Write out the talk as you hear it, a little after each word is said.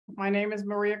My name is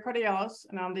Maria Cardielos,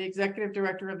 and I'm the Executive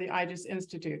Director of the IGES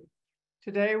Institute.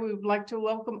 Today, we would like to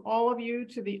welcome all of you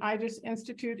to the IGES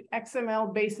Institute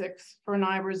XML Basics for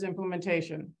NIBRS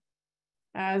implementation.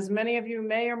 As many of you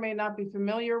may or may not be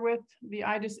familiar with, the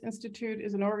IGES Institute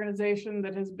is an organization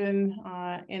that has been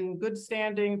in good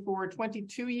standing for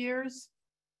 22 years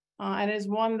and is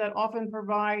one that often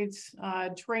provides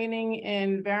training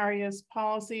in various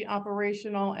policy,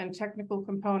 operational, and technical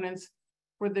components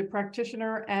for the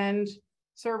practitioner and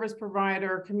service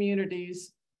provider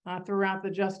communities throughout the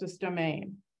justice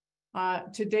domain.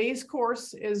 Today's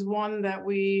course is one that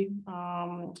we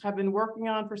have been working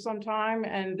on for some time,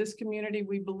 and this community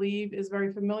we believe is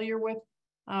very familiar with,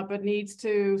 but needs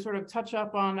to sort of touch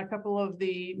up on a couple of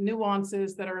the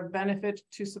nuances that are of benefit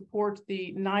to support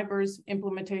the NIBRS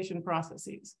implementation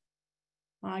processes.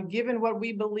 Given what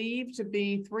we believe to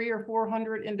be 300 or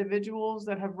 400 individuals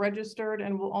that have registered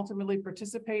and will ultimately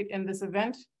participate in this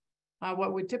event,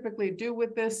 what we typically do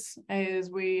with this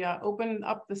is we open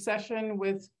up the session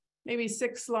with maybe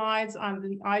 6 slides on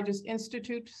the IGES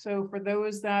Institute. So for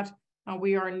those that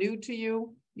we are new to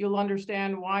you, you'll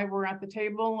understand why we're at the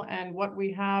table and what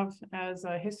we have as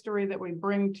a history that we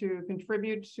bring to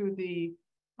contribute to the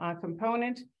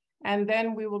component. And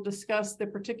then we will discuss the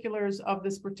particulars of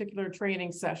this particular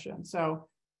training session. So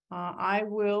I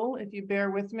will, if you bear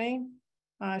with me,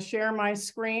 share my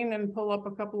screen and pull up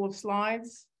a couple of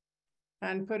slides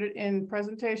and put it in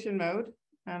presentation mode.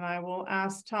 And I will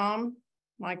ask Tom,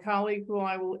 my colleague who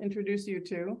I will introduce you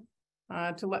to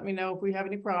let me know if we have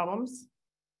any problems.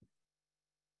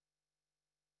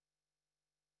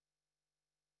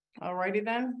 Alrighty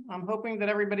then, I'm hoping that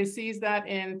everybody sees that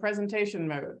in presentation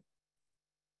mode.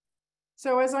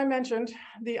 So as I mentioned,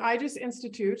 the IGES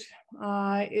Institute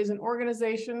is an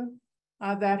organization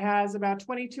that has about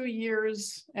 22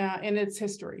 years in its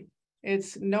history.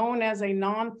 It's known as a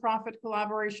nonprofit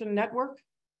collaboration network.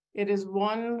 It is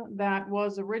one that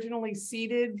was originally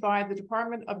seeded by the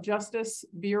Department of Justice,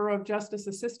 Bureau of Justice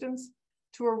Assistance,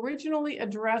 to originally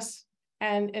address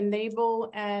and enable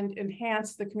and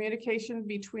enhance the communication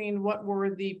between what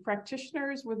were the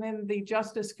practitioners within the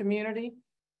justice community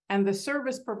and the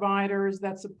service providers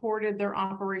that supported their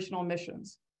operational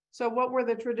missions. So what were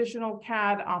the traditional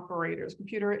CAD operators,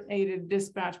 computer-aided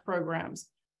dispatch programs,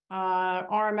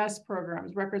 RMS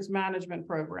programs, records management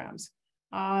programs?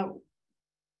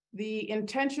 The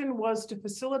intention was to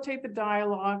facilitate the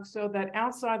dialogue so that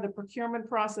outside the procurement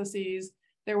processes,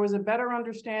 there was a better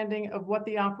understanding of what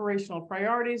the operational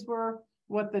priorities were,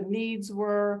 what the needs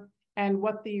were, and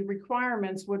what the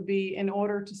requirements would be in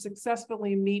order to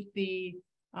successfully meet the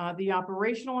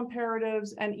operational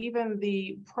imperatives and even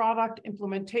the product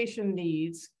implementation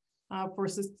needs for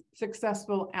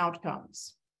successful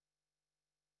outcomes.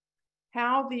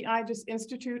 How the IGES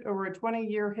Institute over a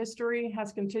 20-year history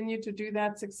has continued to do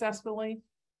that successfully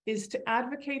is to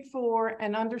advocate for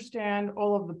and understand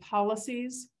all of the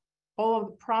policies, all of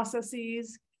the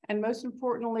processes, and most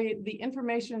importantly, the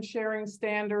information sharing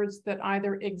standards that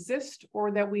either exist or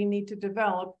that we need to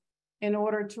develop in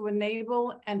order to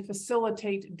enable and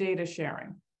facilitate data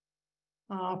sharing.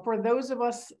 For those of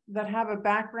us that have a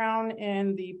background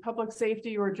in the public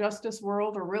safety or justice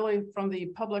world, or really from the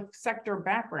public sector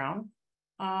background,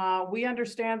 we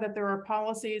understand that there are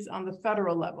policies on the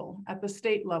federal level, at the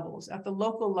state levels, at the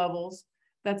local levels,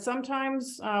 that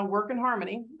sometimes work in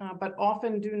harmony, but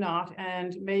often do not,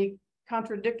 and may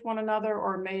contradict one another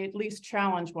or may at least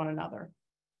challenge one another.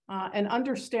 An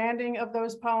understanding of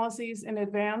those policies in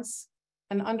advance,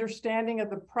 an understanding of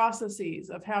the processes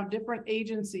of how different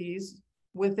agencies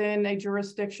within a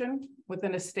jurisdiction,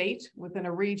 within a state, within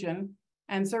a region,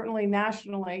 and certainly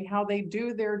nationally, how they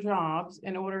do their jobs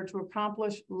in order to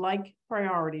accomplish like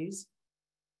priorities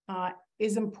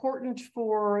is important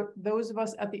for those of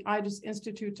us at the IGES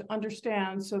Institute to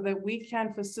understand so that we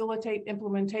can facilitate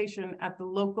implementation at the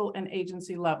local and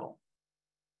agency level.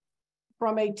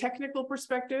 From a technical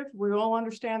perspective, we all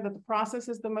understand that the process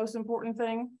is the most important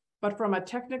thing, but from a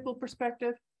technical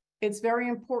perspective, it's very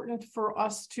important for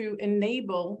us to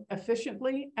enable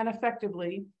efficiently and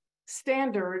effectively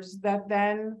standards that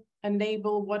then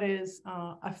enable what is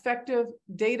effective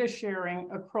data sharing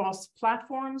across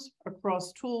platforms,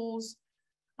 across tools,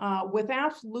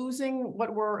 without losing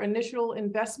what were initial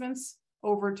investments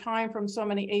over time from so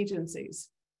many agencies.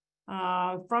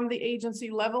 From the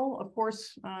agency level, of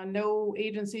course, no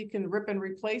agency can rip and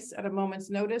replace at a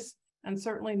moment's notice, and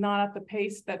certainly not at the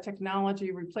pace that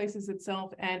technology replaces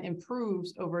itself and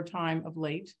improves over time of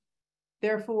late.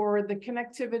 Therefore, the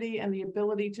connectivity and the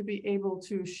ability to be able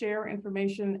to share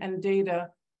information and data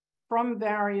from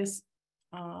various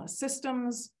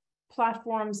systems,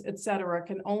 platforms, et cetera,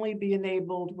 can only be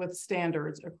enabled with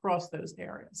standards across those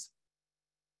areas.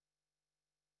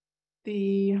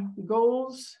 The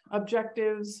goals,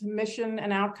 objectives, mission,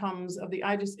 and outcomes of the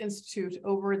IGES Institute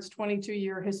over its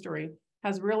 22-year history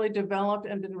has really developed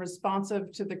and been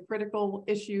responsive to the critical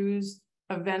issues,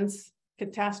 events,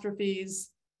 catastrophes,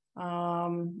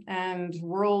 and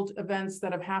world events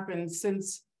that have happened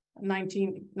since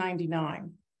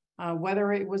 1999.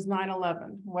 Whether it was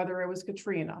 9/11, whether it was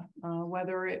Katrina,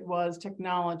 whether it was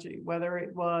technology, whether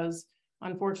it was,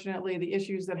 unfortunately, the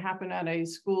issues that happen at a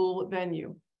school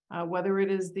venue, whether it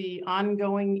is the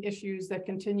ongoing issues that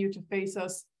continue to face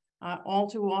us all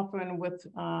too often with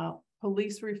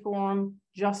police reform,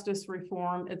 justice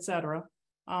reform, et cetera,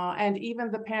 and even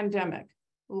the pandemic.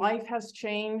 Life has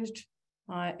changed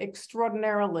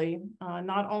extraordinarily,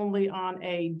 not only on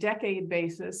a decade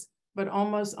basis, but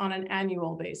almost on an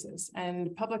annual basis.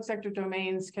 And public sector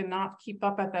domains cannot keep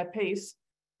up at that pace.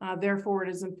 Therefore, it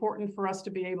is important for us to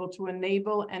be able to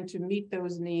enable and to meet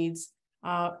those needs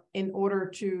in order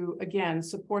to, again,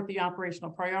 support the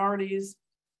operational priorities,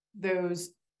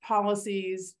 those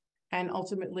policies, and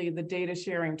ultimately the data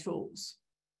sharing tools.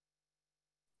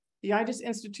 The IGES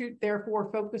Institute,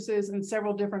 therefore, focuses in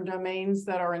several different domains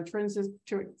that are intrinsic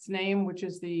to its name, which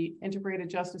is the Integrated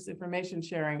Justice Information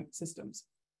Sharing Systems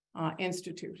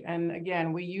Institute. And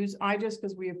again, we use IGES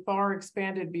because we have far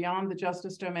expanded beyond the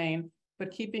justice domain,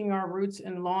 but keeping our roots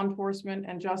in law enforcement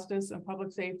and justice and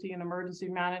public safety and emergency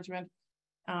management,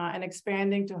 and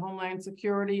expanding to homeland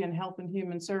security and health and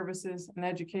human services and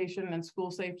education and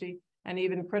school safety and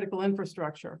even critical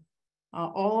infrastructure.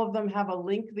 All of them have a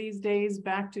link these days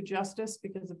back to justice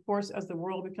because, of course, as the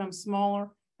world becomes smaller,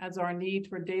 as our need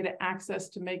for data access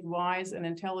to make wise and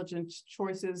intelligent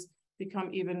choices become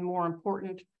even more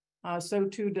important, so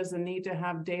too does the need to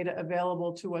have data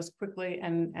available to us quickly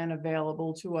and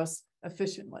available to us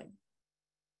efficiently.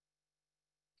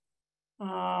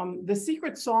 The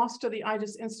secret sauce to the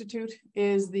IGES Institute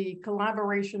is the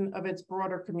collaboration of its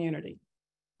broader community.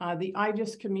 The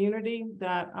IGES community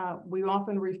that we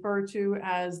often refer to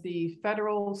as the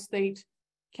federal, state,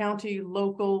 county,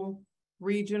 local,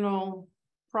 regional,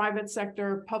 private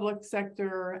sector, public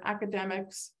sector,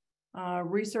 academics,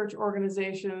 research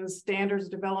organizations, standards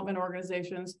development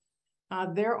organizations.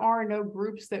 There are no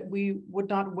groups that we would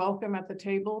not welcome at the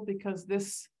table because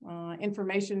this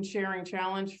information sharing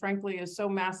challenge, frankly, is so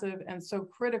massive and so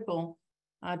critical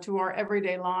to our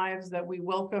everyday lives that we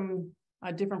welcome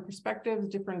different perspectives,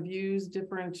 different views,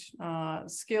 different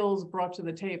skills brought to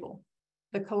the table.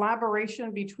 The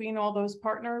collaboration between all those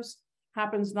partners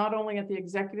happens not only at the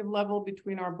executive level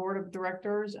between our board of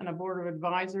directors and a board of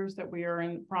advisors that we are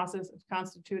in the process of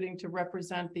constituting to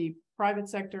represent the private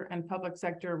sector and public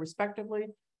sector respectively,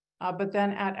 but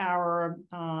then at our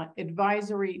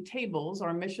advisory tables,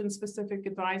 our mission-specific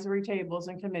advisory tables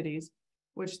and committees,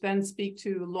 which then speak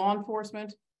to law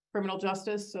enforcement, criminal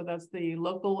justice, so that's the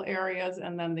local areas,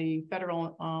 and then the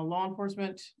federal law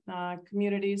enforcement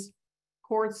communities,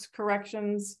 courts,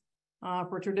 corrections,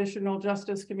 for traditional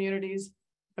justice communities,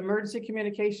 emergency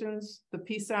communications, the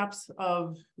PSAPs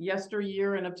of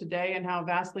yesteryear and of today, and how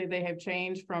vastly they have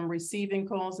changed from receiving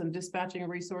calls and dispatching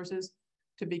resources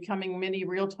to becoming mini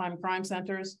real-time crime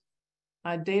centers.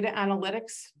 Data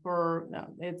analytics for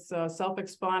its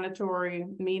self-explanatory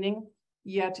meaning,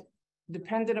 yet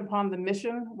dependent upon the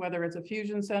mission, whether it's a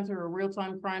fusion center or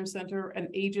real-time crime center, an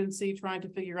agency trying to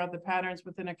figure out the patterns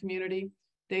within a community.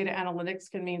 Data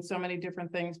analytics can mean so many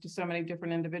different things to so many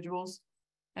different individuals.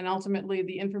 And ultimately,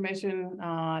 the Information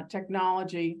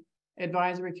Technology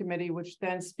Advisory Committee, which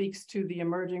then speaks to the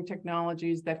emerging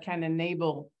technologies that can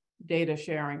enable data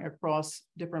sharing across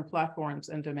different platforms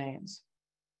and domains.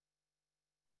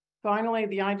 Finally,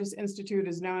 the IGES Institute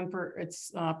is known for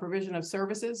its provision of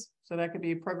services. So that could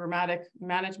be programmatic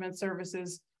management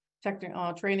services,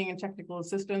 training and technical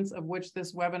assistance, of which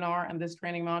this webinar and this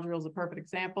training module is a perfect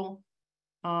example.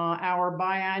 Our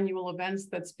biannual events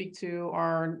that speak to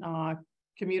our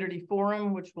community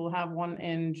forum, which will have one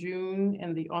in June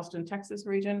in the Austin, Texas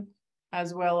region,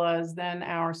 as well as then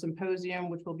our symposium,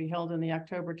 which will be held in the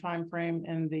October timeframe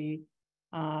in the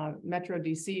Metro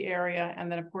DC area.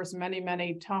 And then of course, many,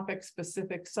 many topic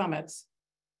specific summits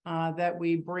that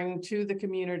we bring to the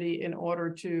community in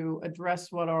order to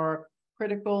address what are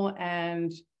critical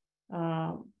and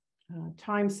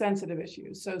time-sensitive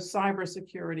issues. So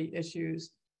cybersecurity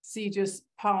issues, CJIS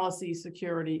policy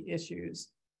security issues,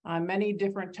 many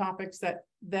different topics that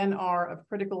then are of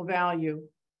critical value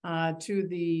to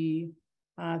the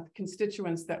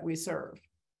constituents that we serve.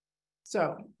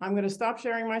 So I'm going to stop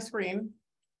sharing my screen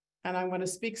and I'm going to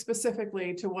speak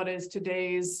specifically to what is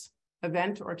today's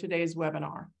event or today's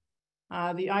webinar.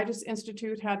 The IDIS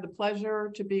Institute had the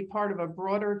pleasure to be part of a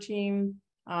broader team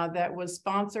that was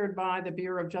sponsored by the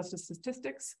Bureau of Justice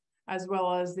Statistics, as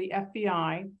well as the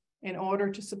FBI, in order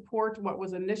to support what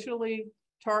was initially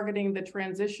targeting the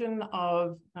transition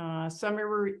of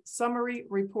summary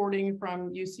reporting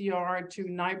from UCR to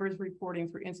NIBRS reporting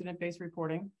for incident-based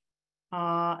reporting,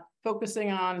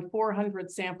 focusing on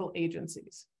 400 sample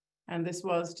agencies. And this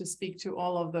was to speak to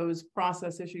all of those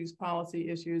process issues, policy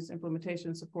issues,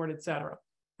 implementation support, et cetera.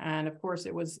 And of course,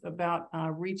 it was about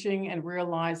reaching and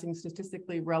realizing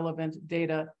statistically relevant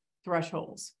data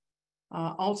thresholds.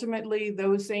 Ultimately,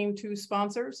 those same two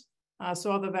sponsors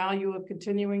saw the value of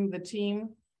continuing the team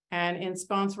and in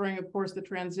sponsoring, of course, the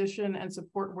transition and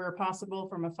support where possible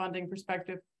from a funding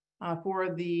perspective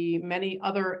for the many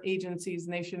other agencies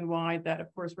nationwide that,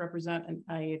 of course, represent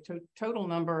a total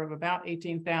number of about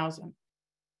 18,000.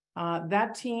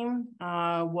 That team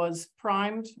was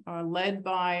primed, led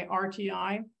by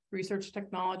RTI, Research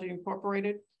Technology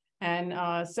Incorporated,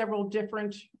 and several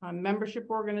different membership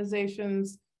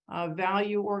organizations,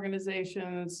 value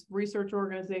organizations, research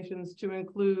organizations to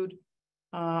include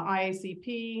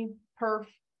IACP, PERF,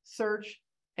 Search,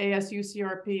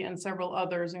 ASUCRP, and several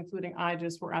others, including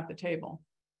IGIS, were at the table.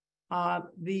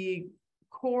 The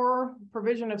core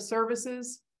provision of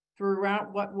services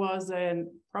throughout what was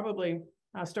probably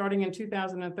starting in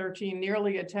 2013,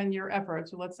 nearly a 10-year effort,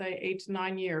 so let's say 8 to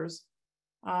 9 years,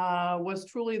 was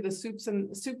truly the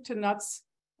soup to nuts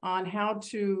on how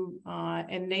to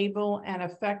enable and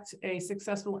affect a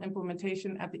successful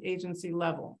implementation at the agency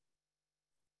level.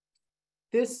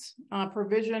 This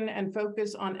provision and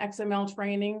focus on XML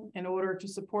training in order to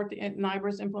support the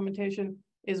NIBRS implementation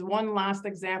is one last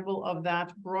example of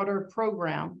that broader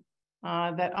program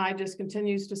that IGIS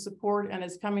continues to support and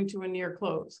is coming to a near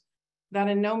close. That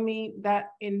in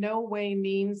no way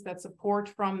means that support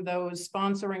from those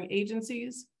sponsoring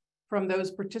agencies, from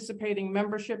those participating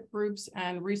membership groups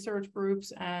and research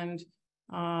groups and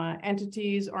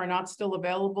entities are not still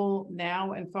available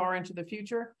now and far into the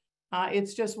future.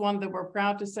 It's just one that we're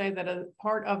proud to say that a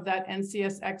part of that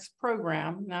NCSX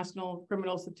program, National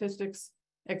Criminal Statistics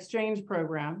Exchange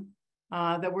Program,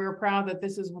 that we're proud that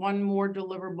this is one more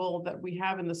deliverable that we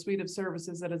have in the suite of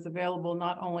services that is available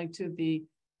not only to the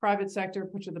private sector,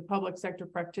 but to the public sector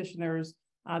practitioners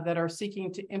that are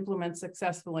seeking to implement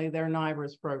successfully their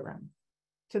NIBRS program.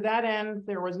 To that end,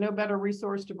 there was no better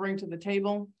resource to bring to the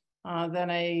table than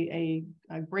a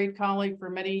great colleague for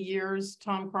many years,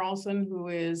 Tom Carlson, who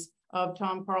is of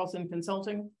Tom Carlson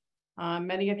Consulting.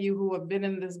 Many of you who have been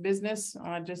in this business,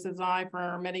 just as I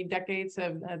for many decades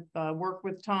have worked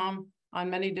with Tom on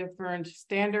many different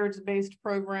standards-based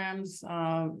programs,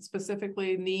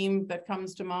 specifically NEAM that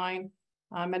comes to mind,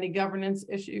 many governance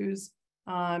issues,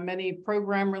 many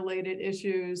program-related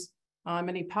issues,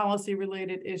 many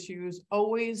policy-related issues,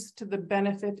 always to the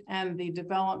benefit and the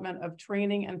development of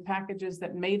training and packages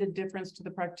that made a difference to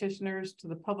the practitioners, to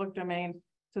the public domain,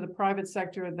 to the private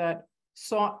sector that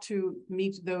sought to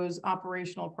meet those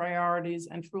operational priorities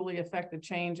and truly affect a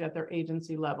change at their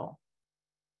agency level.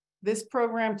 This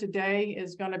program today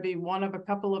is going to be one of a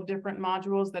couple of different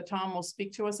modules that Tom will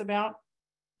speak to us about.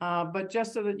 But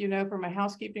just so that you know, from a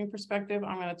housekeeping perspective,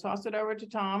 I'm going to toss it over to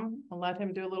Tom and let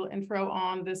him do a little intro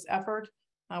on this effort.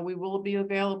 We will be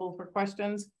available for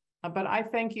questions, but I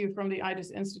thank you from the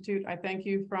IGIS Institute. I thank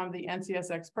you from the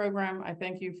NCSX program. I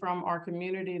thank you from our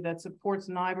community that supports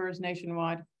NIBRS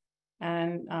nationwide.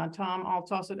 And Tom, I'll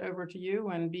toss it over to you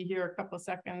and be here a couple of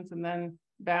seconds and then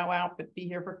bow out, but be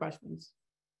here for questions.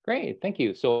 Great, thank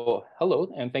you. So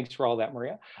hello, and thanks for all that,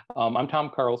 Maria. I'm Tom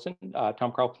Carlson,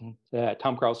 Tom Carlson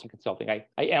Consulting. I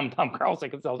am Tom Carlson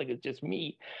Consulting, it's just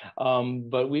me.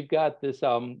 But we've got this,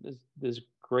 this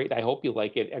great, I hope you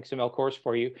like it, XML course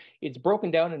for you. It's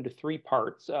broken down into 3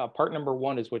 parts. Part number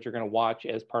 1 is what you're going to watch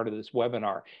as part of this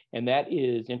webinar, and that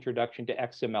is Introduction to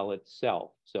XML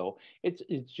itself. So it's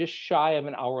just shy of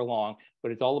an hour long,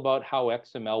 but it's all about how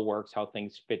XML works, how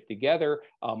things fit together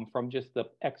from just the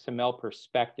XML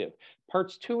perspective.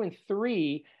 Parts 2 and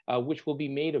 3, which will be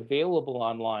made available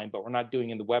online, but we're not doing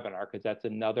in the webinar because that's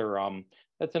another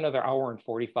hour and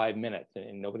 45 minutes,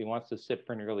 and nobody wants to sit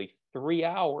for nearly 3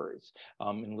 hours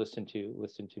and listen to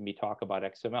me talk about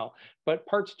XML. But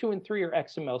parts 2 and 3 are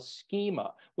XML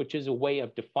schema, which is a way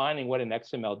of defining what an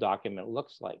XML document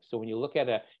looks like. So when you look at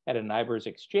a NIBRS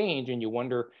exchange and you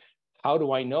wonder, how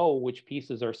do I know which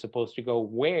pieces are supposed to go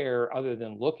where other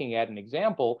than looking at an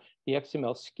example? The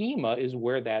XML schema is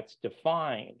where that's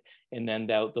defined. And then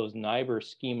those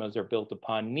NIBRS schemas are built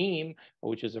upon NEAM,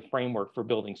 which is a framework for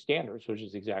building standards, which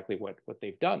is exactly what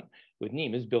they've done with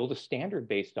NEAM, is build a standard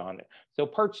based on it. So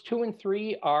parts 2 and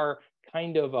 3 are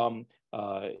kind of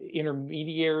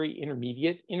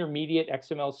intermediate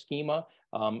XML schema.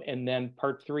 And then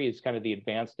part 3 is kind of the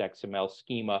advanced XML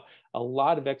schema. A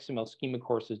lot of XML schema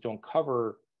courses don't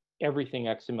cover everything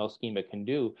XML schema can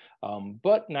do,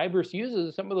 but NIBRS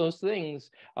uses some of those things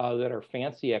that are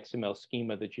fancy XML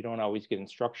schema that you don't always get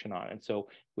instruction on. And so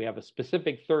we have a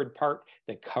specific third part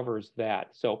that covers that.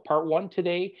 So part 1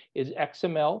 today is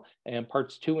XML, and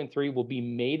parts 2 and 3 will be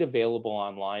made available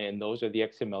online, and those are the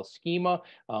XML schema,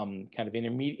 kind of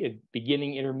intermediate,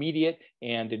 beginning, intermediate,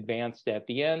 and advanced at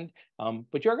the end.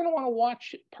 But you're going to want to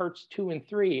watch parts 2 and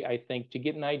 3, I think, to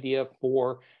get an idea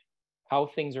for how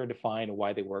things are defined and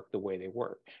why they work the way they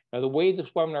work. Now, the way this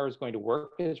webinar is going to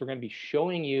work is we're going to be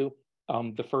showing you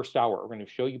the first hour. We're going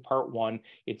to show you part 1.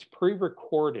 It's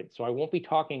pre-recorded, so I won't be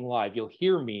talking live. You'll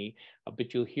hear me,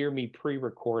 but you'll hear me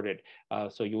pre-recorded.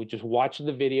 So you'll just watch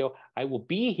the video. I will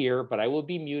be here, but I will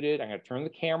be muted. I'm going to turn the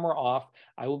camera off.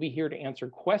 I will be here to answer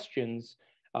questions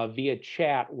via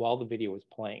chat while the video is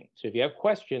playing. So if you have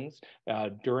questions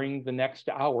during the next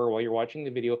hour while you're watching the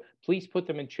video, please put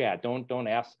them in chat. Don't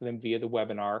ask them via the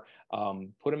webinar.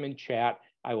 Put them in chat.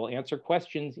 I will answer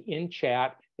questions in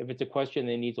chat. If it's a question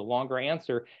that needs a longer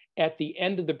answer, at the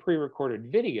end of the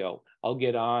pre-recorded video, I'll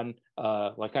get on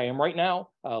like I am right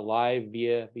now, live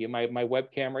via my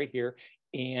webcam right here,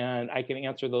 and I can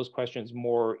answer those questions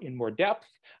in more depth.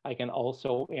 I can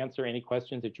also answer any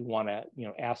questions that you want to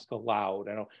ask aloud.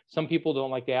 I know some people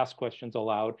don't like to ask questions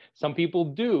aloud. Some people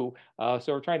do. So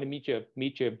we're trying to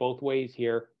meet you both ways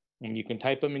here. And you can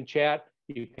type them in chat.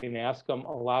 You can ask them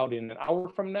aloud in an hour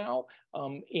from now.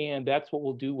 And that's what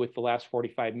we'll do with the last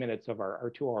 45 minutes of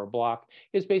our 2-hour block,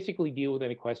 is basically deal with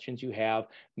any questions you have,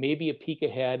 maybe a peek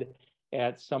ahead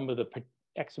at some of the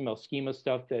XML schema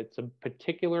stuff that's of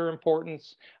particular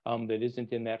importance that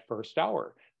isn't in that first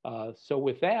hour. So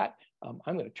with that, I'm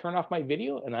going to turn off my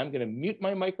video and I'm going to mute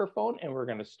my microphone, and we're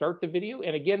going to start the video.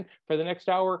 And again, for the next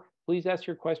hour, please ask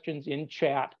your questions in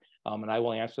chat, and I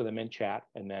will answer them in chat.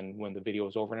 And then when the video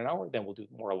is over in an hour, then we'll do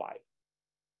more live.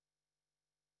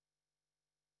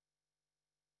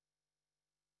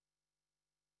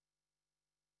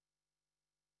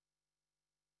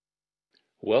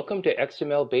 Welcome to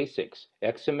XML Basics,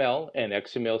 XML and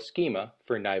XML Schema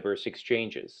for NIBRS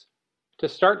exchanges. To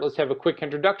start, let's have a quick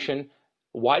introduction.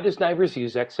 Why does NIBRS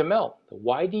use XML?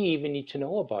 Why do you even need to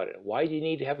know about it? Why do you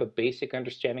need to have a basic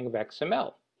understanding of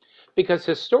XML? Because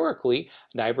historically,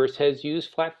 NIBRS has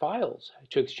used flat files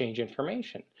to exchange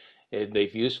information.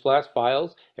 They've used flat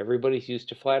files. Everybody's used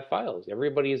to flat files.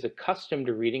 Everybody is accustomed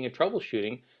to reading and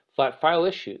troubleshooting flat file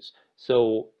issues.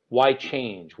 So why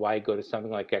change? Why go to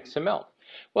something like XML?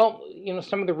 Well,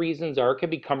 some of the reasons are it can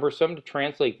be cumbersome to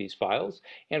translate these files,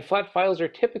 and flat files are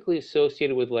typically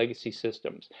associated with legacy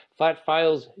systems. Flat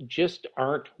files just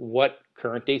aren't what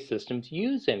current day systems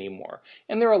use anymore,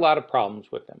 and there are a lot of problems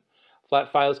with them.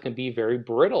 Flat files can be very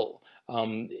brittle.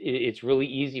 It's really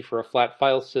easy for a flat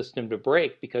file system to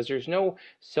break because there's no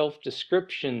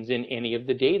self-descriptions in any of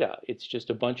the data. It's just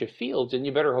a bunch of fields, and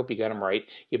you better hope you got them right.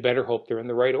 You better hope they're in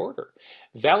the right order.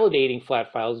 Validating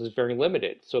flat files is very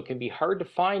limited, so it can be hard to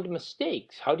find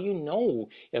mistakes. How do you know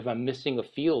if I'm missing a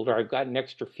field or I've got an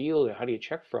extra field? How do you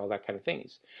check for all that kind of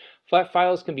things? Flat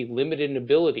files can be limited in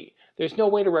ability. There's no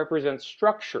way to represent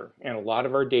structure, and a lot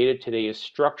of our data today is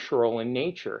structural in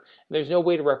nature. There's no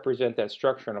way to represent that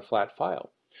structure in a flat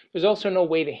file. There's also no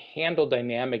way to handle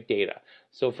dynamic data.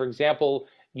 So for example,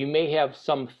 you may have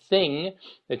something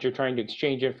that you're trying to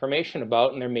exchange information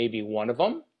about, and there may be one of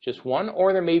them, just one,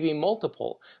 or there may be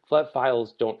multiple. Flat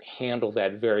files don't handle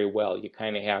that very well. You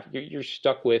kind of you're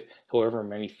stuck with however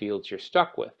many fields you're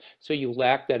stuck with. So you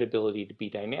lack that ability to be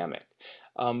dynamic.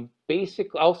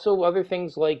 Also other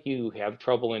things like you have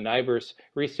trouble in NIBRS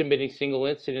resubmitting single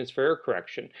incidents for error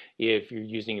correction if you're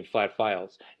using flat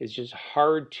files. It's just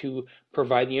hard to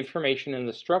provide the information and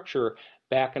the structure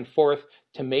back and forth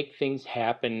to make things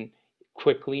happen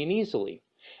quickly and easily.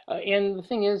 And the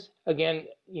thing is, again,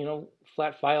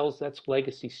 flat files, that's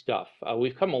legacy stuff.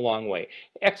 We've come a long way.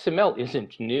 XML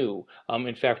isn't new.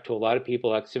 In fact, to a lot of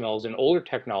people, XML is an older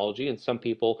technology, and some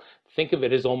people think of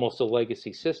it as almost a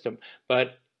legacy system.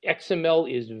 But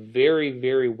XML is very,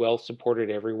 very well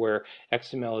supported everywhere.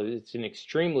 XML is an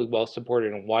extremely well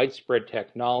supported and widespread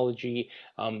technology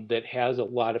that has a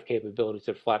lot of capabilities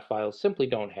that flat files simply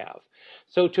don't have.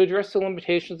 So to address the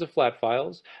limitations of flat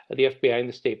files, the FBI and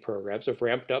the state programs have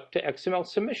ramped up to XML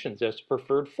submissions as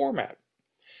preferred format.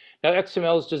 Now,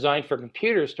 XML is designed for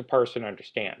computers to parse and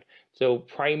understand. So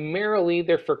primarily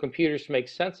they're for computers to make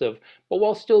sense of, but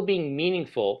while still being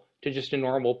meaningful to just a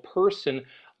normal person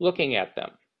looking at them.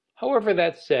 However,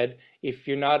 that said, if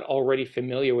you're not already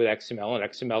familiar with XML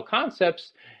and XML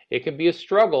concepts, it can be a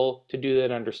struggle to do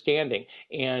that understanding.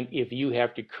 And if you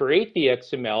have to create the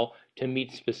XML to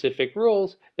meet specific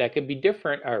rules, that can be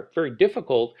different or very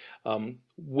difficult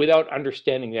without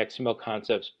understanding the XML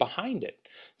concepts behind it.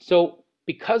 So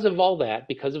because of all that,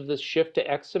 because of this shift to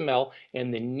XML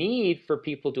and the need for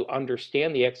people to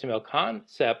understand the XML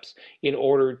concepts in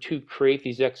order to create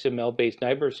these XML-based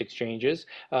NIBRS exchanges,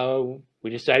 we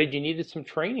decided you needed some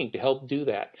training to help do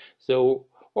that. So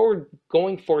what we're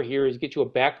going for here is get you a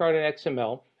background in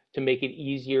XML to make it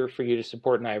easier for you to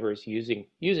support NIBRS using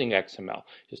XML.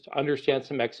 Just to understand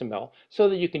some XML so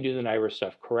that you can do the NIBRS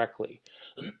stuff correctly.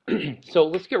 So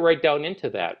let's get right down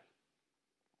into that.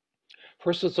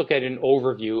 First, let's look at an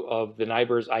overview of the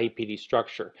NIBRS IEPD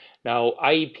structure. Now,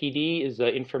 IEPD is the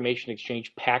Information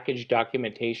Exchange Package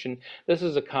Documentation. This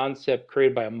is a concept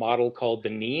created by a model called the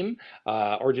NIM,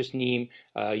 or just NIM,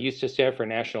 used to stand for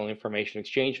National Information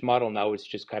Exchange Model. Now it's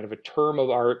just kind of a term of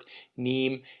art,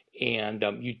 NIM, and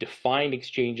you define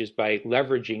exchanges by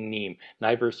leveraging NIM.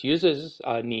 NIBRS uses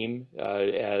NIM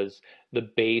as the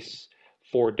base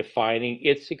for defining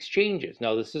its exchanges.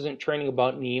 Now, this isn't training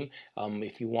about NIM.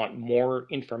 If you want more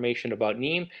information about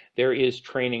NIM, there is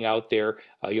training out there.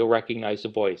 You'll recognize the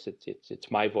voice.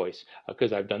 It's my voice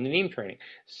because I've done the NIM training.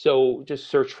 So just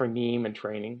search for NIM and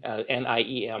training,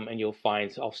 N-I-E-M, and you'll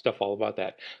find stuff all about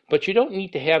that. But you don't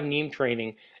need to have NIM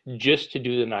training just to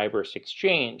do the NIBRS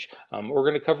exchange. We're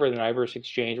going to cover the NIBRS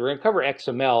exchange. We're going to cover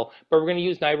XML, but we're going to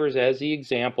use NIBRS as the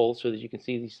example so that you can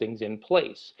see these things in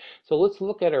place. So let's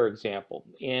look at our example.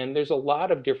 And there's a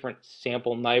lot of different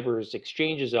sample NIBRS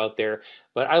exchanges out there,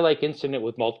 but I like incident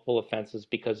with multiple offenses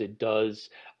because it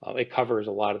covers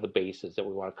a lot of the bases that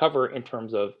we want to cover in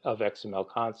terms of XML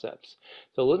concepts.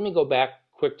 So let me go back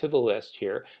quick to the list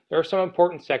here. There are some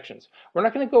important sections. We're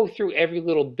not going to go through every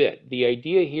little bit. The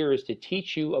idea here is to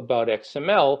teach you about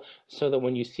XML so that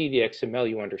when you see the XML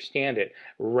you understand it,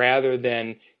 rather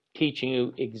than teaching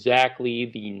you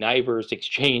exactly the NIBRS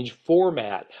exchange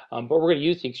format. But we're going to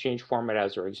use the exchange format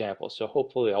as our example, so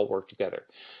hopefully they'll work together.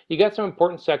 You got some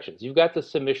important sections. You've got the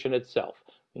submission itself.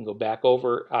 We can go back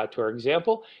over to our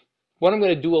example. What I'm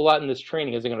going to do a lot in this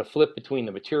training is I'm going to flip between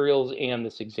the materials and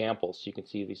this example so you can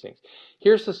see these things.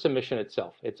 Here's the submission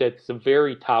itself. It's at the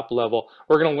very top level.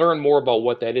 We're going to learn more about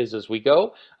what that is as we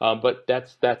go, but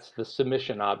that's the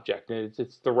submission object, and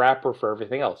it's the wrapper for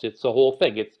everything else. It's the whole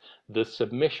thing. It's the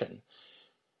submission.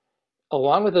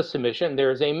 Along with the submission,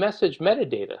 there's a message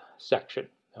metadata section.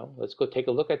 Now, let's go take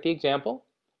a look at the example.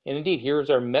 And indeed,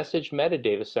 here's our message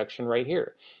metadata section right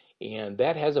here. And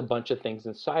that has a bunch of things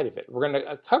inside of it. We're going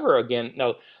to cover again.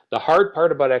 Now, the hard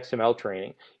part about XML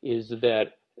training is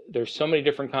that there's so many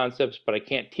different concepts, but I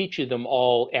can't teach you them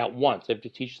all at once. I have to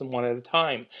teach them one at a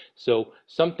time. So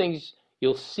some things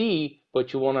you'll see,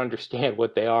 but you won't understand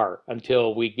what they are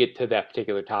until we get to that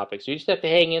particular topic. So you just have to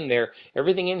hang in there.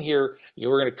 Everything in here,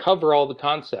 we're going to cover all the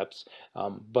concepts,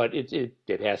 but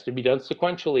it has to be done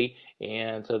sequentially,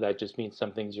 and so that just means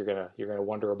some things you're gonna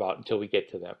wonder about until we get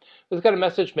to them. It's got a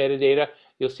message metadata.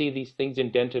 You'll see these things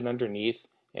indented underneath,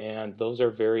 and those are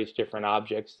various different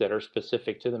objects that are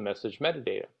specific to the message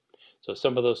metadata. So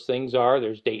some of those things are,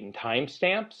 there's date and time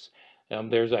stamps,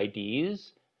 there's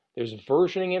IDs, there's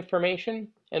versioning information,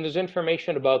 and there's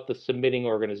information about the submitting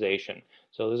organization.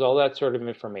 So there's all that sort of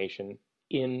information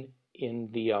in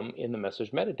the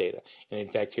message metadata. And in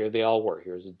fact, here they all were.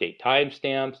 Here's the date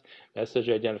timestamps, message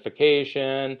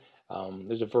identification,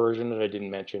 there's a version that I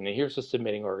didn't mention, and here's the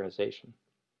submitting organization.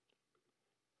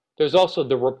 There's also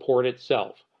the report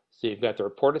itself. So you've got the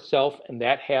report itself, and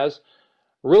that has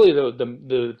really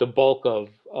the bulk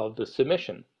of the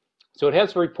submission. So it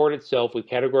has the report itself with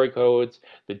category codes,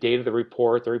 the date of the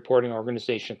report, the reporting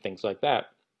organization, things like that.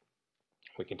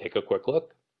 We can take a quick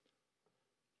look.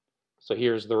 So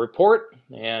here's the report,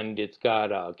 and it's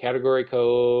got category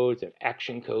codes and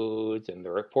action codes and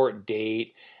the report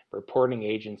date, reporting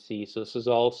agency. So this is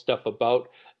all stuff about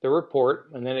the report,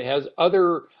 and then it has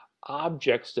other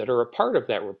objects that are a part of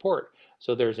that report.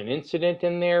 So there's an incident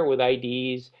in there with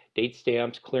IDs, date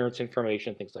stamps, clearance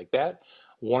information, things like that.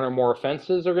 One or more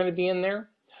offenses are going to be in there.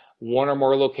 One or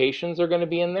more locations are going to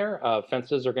be in there.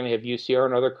 Offenses are going to have UCR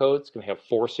and other codes, going to have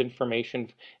force information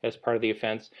as part of the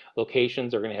offense.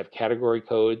 Locations are going to have category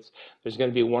codes. There's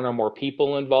going to be one or more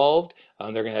people involved.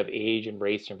 They're going to have age and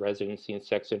race and residency and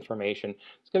sex information.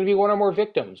 It's going to be one or more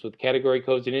victims with category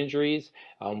codes and injuries,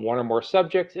 one or more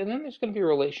subjects, and then there's going to be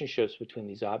relationships between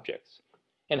these objects.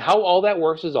 And how all that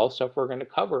works is all stuff we're going to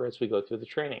cover as we go through the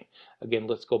training. Again,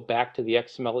 let's go back to the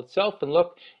XML itself and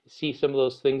look, see some of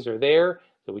those things are there.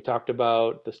 So we talked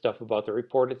about the stuff about the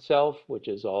report itself, which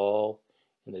is all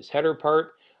in this header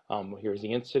part. Here's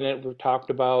the incident we've talked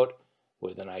about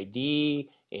with an ID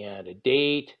and a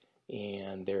date.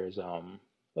 And there's,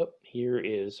 here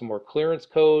is some more clearance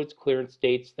codes, clearance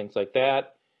dates, things like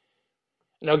that.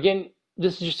 Now again,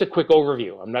 this is just a quick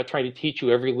overview. I'm not trying to teach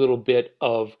you every little bit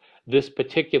of this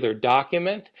particular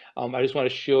document. I just want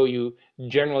to show you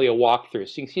generally a walkthrough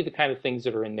so you can see the kind of things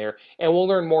that are in there, and we'll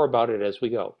learn more about it as we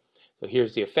go. So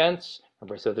here's the offense.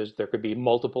 Remember I said there could be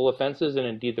multiple offenses, and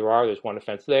indeed there are. There's one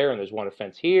offense there, and there's one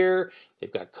offense here.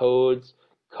 They've got codes,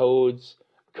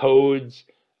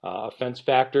 offense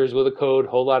factors with a code,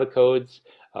 whole lot of codes,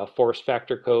 force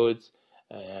factor codes,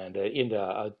 and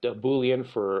a Boolean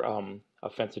for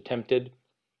offense attempted.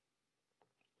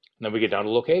 And then we get down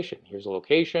to location. Here's a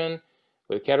location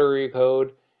with a category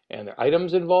code, and the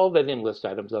items involved. I didn't list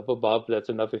items up above, but that's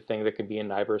another thing that can be in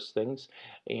NIBRS things.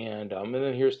 And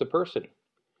then here's the person.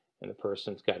 And the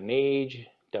person's got an age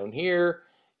down here,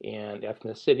 and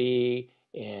ethnicity,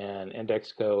 and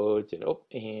index codes,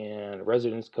 and a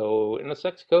residence code, and a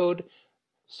sex code.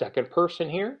 Second person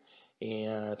here,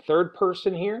 and a third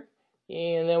person here,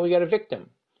 and then we got a victim.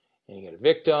 And you got a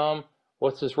victim.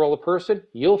 What's this role of person?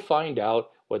 You'll find out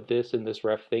what this and this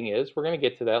ref thing is. We're going to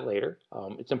get to that later.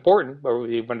 It's important, but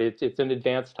it's an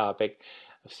advanced topic.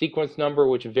 A sequence number,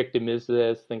 which victim is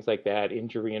this, things like that,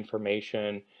 injury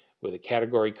information with a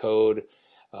category code,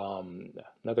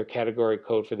 another category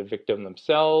code for the victim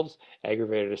themselves,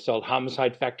 aggravated assault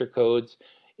homicide factor codes,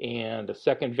 and a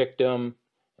second victim,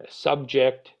 a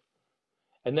subject.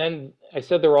 And then I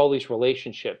said there are all these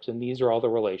relationships, and these are all the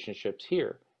relationships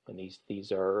here. And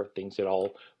these are things that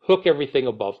all hook everything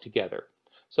above together.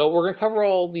 So we're going to cover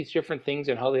all these different things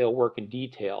and how they all work in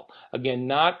detail. Again,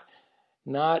 not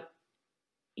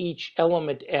each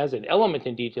element as an element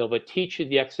in detail, but teach you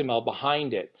the XML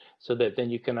behind it so that then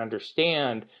you can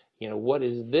understand, what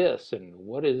is this and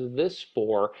what is this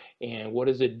for and what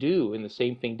does it do? And the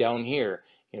same thing down here.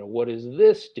 What does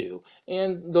this do?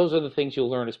 And those are the things you'll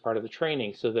learn as part of the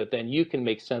training so that then you can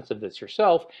make sense of this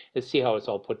yourself and see how it's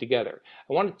all put together.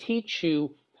 I want to teach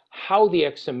you how the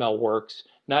XML works,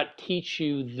 not teach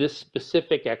you this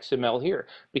specific XML here.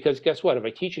 Because guess what? If I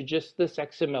teach you just this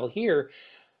XML here,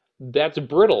 that's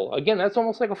brittle. Again, that's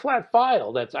almost like a flat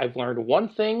file. I've learned one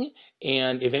thing,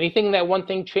 and if anything that one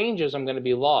thing changes, I'm going to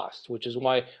be lost, which is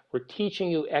why we're teaching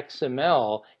you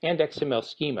XML and XML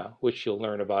schema, which you'll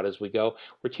learn about as we go.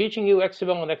 We're teaching you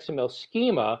XML and XML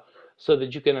schema so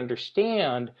that you can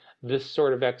understand this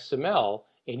sort of XML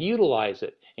and utilize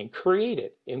it and create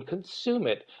it and consume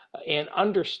it and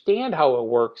understand how it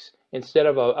works instead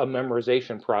of a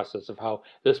memorization process of how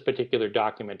this particular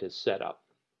document is set up.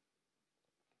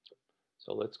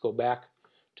 So let's go back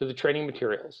to the training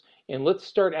materials and let's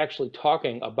start actually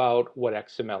talking about what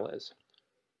XML is.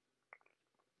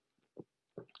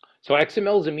 So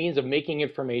XML is a means of making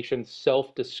information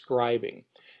self-describing.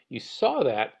 You saw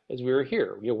that as we were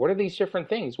here. What are these different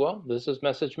things? Well, this is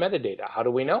message metadata. How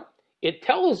do we know? It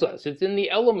tells us. It's in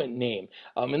the element name.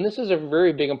 And this is a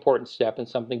very big important step in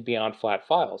something beyond flat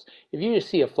files. If you just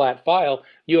see a flat file,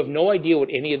 you have no idea what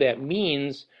any of that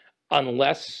means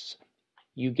unless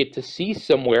you get to see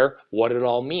somewhere what it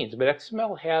all means. But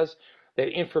XML has that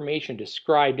information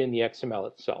described in the XML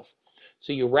itself.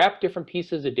 So you wrap different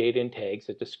pieces of data in tags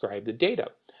that describe the data.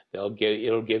 It'll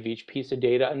give each piece of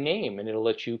data a name, and it'll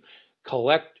let you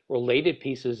collect related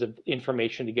pieces of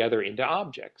information together into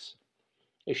objects.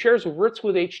 It shares roots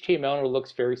with HTML and it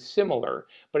looks very similar,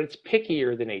 but it's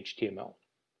pickier than HTML.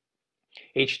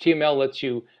 HTML lets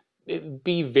you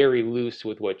be very loose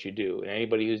with what you do. And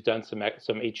anybody who's done some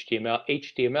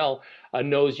HTML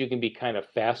knows you can be kind of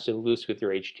fast and loose with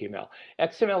your HTML.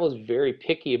 XML is very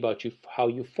picky about how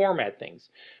you format things.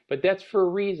 But that's for a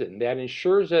reason. That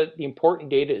ensures that the important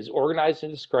data is organized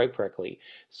and described correctly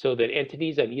so that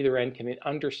entities on either end can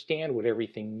understand what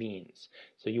everything means.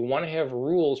 So you want to have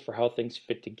rules for how things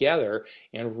fit together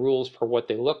and rules for what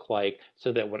they look like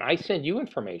so that when I send you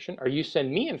information or you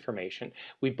send me information,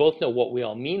 we both know what we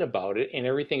all mean about it and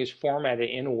everything is formatted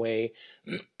in a way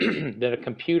that a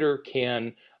computer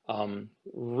can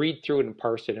read through it and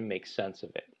parse it and make sense of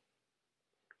it.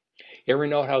 You ever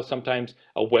know how sometimes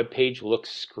a web page looks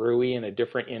screwy in a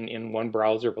different in one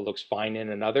browser but looks fine in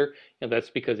another? You know, that's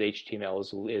because HTML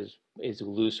is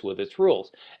loose with its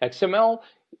rules. XML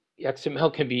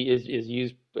can be is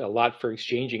used a lot for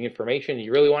exchanging information, and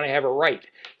you really want to have it right.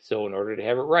 So in order to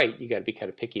have it right, you got to be kind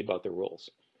of picky about the rules.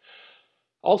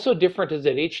 Also different is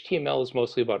that HTML is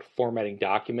mostly about formatting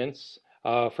documents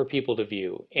for people to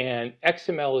view, and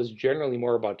XML is generally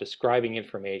more about describing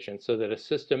information so that a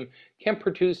system can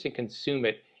produce and consume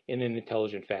it in an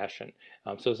intelligent fashion.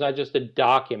 So it's not just a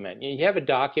document. You have a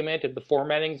document, if the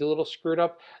formatting is a little screwed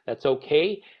up, that's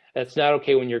okay. That's not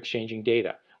okay when you're exchanging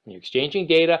data. When you're exchanging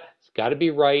data, it's got to be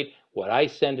right. What I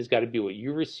send has got to be what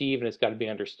you receive, and it's got to be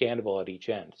understandable at each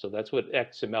end. So that's what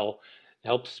XML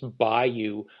helps buy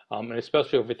you, and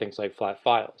especially over things like flat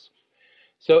files.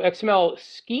 So XML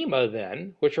schema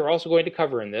then, which we're also going to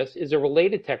cover in this, is a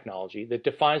related technology that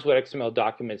defines what XML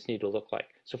documents need to look like.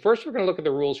 So first we're going to look at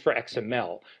the rules for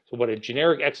XML, so what a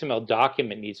generic XML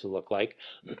document needs to look like.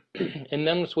 And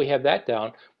then once we have that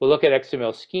down, we'll look at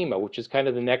XML schema, which is kind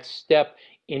of the next step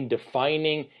in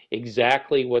defining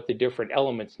exactly what the different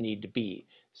elements need to be.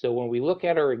 So when we look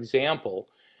at our example,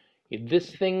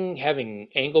 this thing having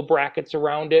angle brackets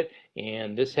around it,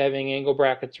 and this having angle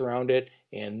brackets around it,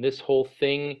 and this whole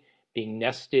thing being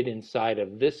nested inside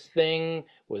of this thing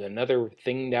with another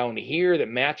thing down here that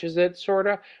matches it, sort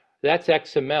of, that's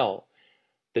XML.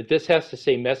 That this has to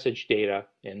say message data,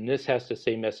 and this has to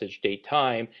say message date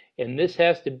time, and this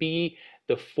has to be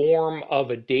the form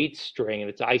of a date string, and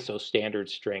it's ISO standard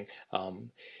string.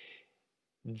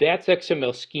 That's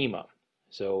XML schema.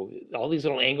 So all these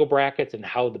little angle brackets and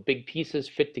how the big pieces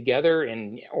fit together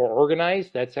and or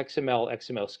organized, that's XML.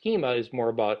 XML schema is more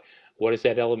about what does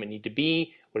that element need to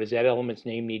be, what does that element's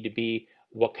name need to be,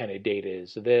 what kind of data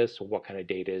is this, what kind of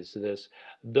data is this,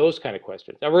 those kind of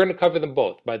questions. Now we're going to cover them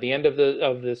both. By the end of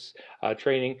this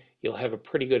training, you'll have a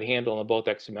pretty good handle on both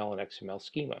XML and XML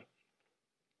schema.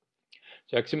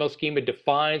 So XML schema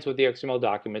defines what the XML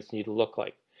documents need to look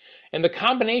like. And the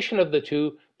combination of the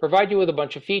two provide you with a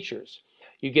bunch of features.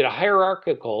 You get a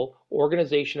hierarchical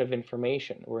organization of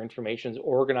information, where information is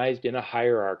organized in a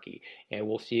hierarchy, and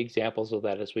we'll see examples of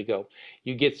that as we go.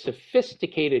 You get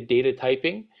sophisticated data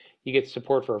typing. You get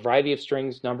support for a variety of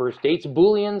strings, numbers, dates,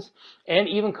 booleans, and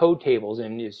even code tables.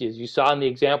 And as you saw in the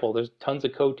example, there's tons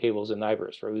of code tables in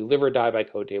NIBRS, right? We live or die by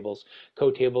code tables.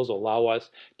 Code tables allow us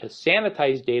to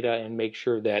sanitize data and make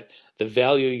sure that the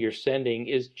value you're sending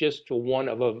is just one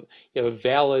of a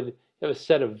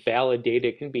set of valid data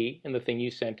it can be, and the thing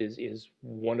you sent is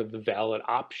one of the valid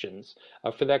options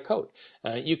for that code.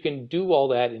 You can do all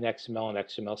that in XML and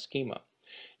XML schema.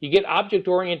 You get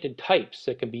object-oriented types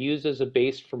that can be used as a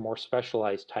base for more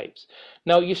specialized types.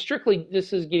 Now,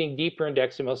 this is getting deeper into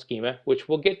XML schema, which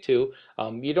we'll get to.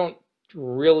 You don't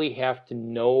really have to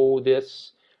know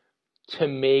this to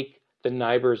make the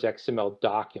NIBRS XML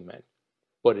document,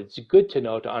 but it's good to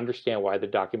know to understand why the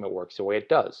document works the way it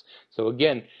does. So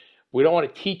again, we don't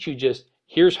want to teach you just,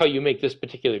 here's how you make this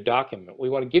particular document. We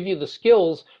want to give you the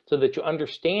skills so that you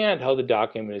understand how the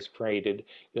document is created.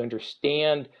 You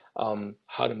understand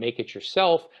how to make it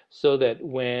yourself, so that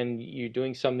when you're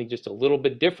doing something just a little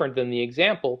bit different than the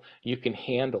example, you can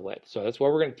handle it. So that's why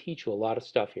we're going to teach you a lot of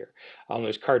stuff here.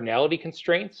 There's cardinality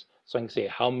constraints, so I can say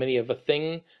how many of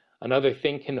another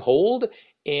thing can hold.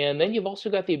 And then you've also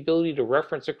got the ability to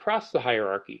reference across the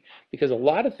hierarchy, because a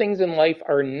lot of things in life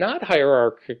are not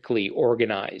hierarchically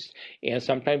organized. And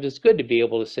sometimes it's good to be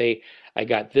able to say, I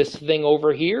got this thing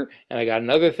over here, and I got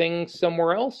another thing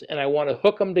somewhere else, and I want to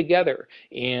hook them together.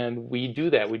 And we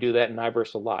do that. We do that in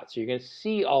NIBRS a lot. So you're going to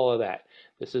see all of that.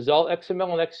 This is all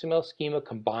XML and XML schema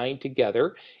combined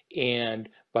together. And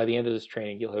by the end of this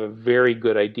training, you'll have a very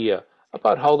good idea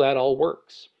about how that all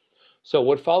works. So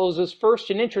what follows is first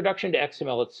an introduction to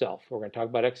XML itself. We're going to talk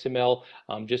about XML,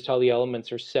 just how the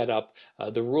elements are set up,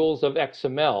 the rules of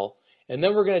XML, and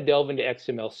then we're going to delve into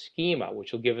XML schema,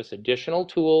 which will give us additional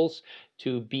tools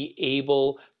to be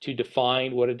able to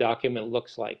define what a document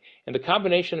looks like. And the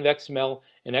combination of XML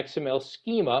and XML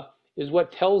schema is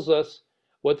what tells us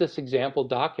what this example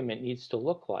document needs to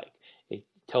look like. It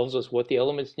tells us what the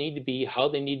elements need to be, how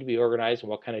they need to be organized,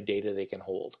 and what kind of data they can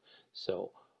hold.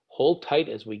 So hold tight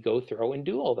as we go through and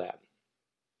do all that.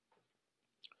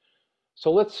 So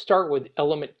let's start with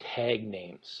element tag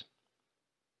names.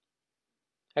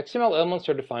 XML elements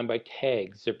are defined by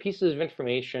tags. They're pieces of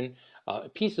information.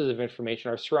 Pieces of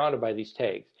information are surrounded by these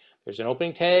tags. There's an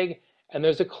opening tag and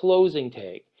there's a closing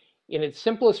tag. In its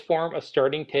simplest form, a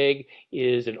starting tag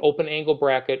is an open angle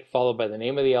bracket followed by the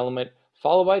name of the element,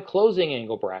 followed by a closing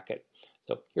angle bracket.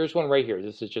 So here's one right here.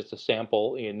 This is just a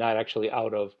sample, not actually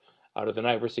out of out of the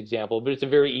NIBRS example, but it's a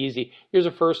very easy, here's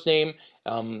a first name,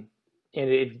 and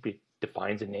it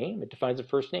defines a name, it defines a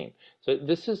first name. So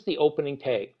this is the opening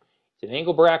tag. It's an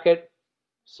angle bracket,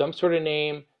 some sort of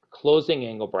name, closing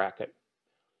angle bracket.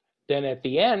 Then at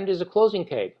the end is a closing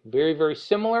tag. Very, very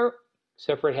similar,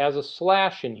 except for it has a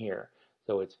slash in here.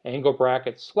 So it's angle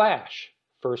bracket slash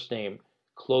first name,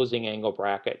 closing angle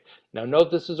bracket. Now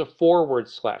note this is a forward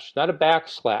slash, not a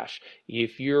backslash.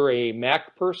 If you're a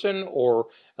Mac person or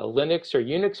a Linux or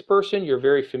Unix person, you're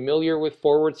very familiar with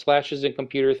forward slashes in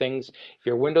computer things. If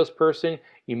you're a Windows person,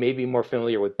 you may be more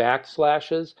familiar with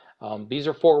backslashes. These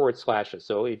are forward slashes,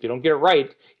 so if you don't get it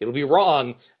right, it'll be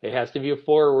wrong. It has to be a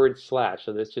forward slash,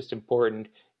 so that's just important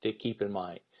to keep in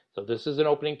mind. So this is an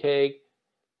opening tag,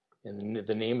 and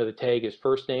the name of the tag is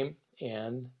first name,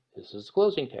 and this is the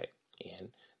closing tag. And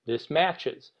this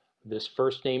matches. This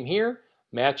first name here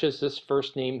matches this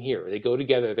first name here. They go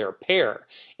together, they're a pair.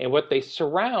 And what they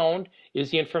surround is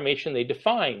the information they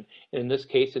define. And in this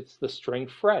case, it's the string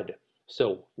Fred.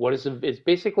 So it's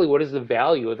basically what is the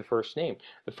value of the first name?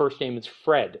 The first name is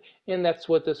Fred, and that's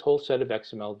what this whole set of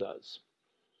XML does.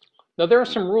 Now there are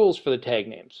some rules for the tag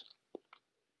names.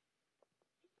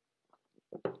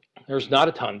 There's not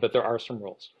a ton, but there are some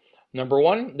rules. Number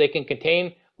one, they can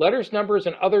contain letters, numbers,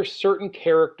 and other certain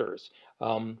characters.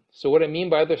 So what I mean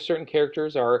by other certain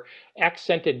characters are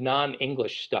accented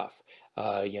non-English stuff.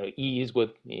 E's with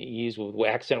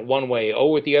accent one way, O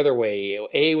with the other way,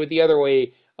 A with the other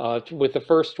way, with the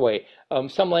first way.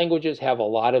 Some languages have a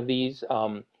lot of these.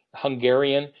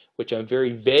 Hungarian, which I'm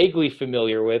very vaguely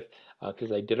familiar with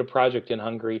because I did a project in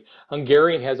Hungary.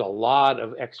 Hungarian has a lot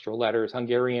of extra letters.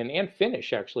 Hungarian and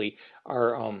Finnish actually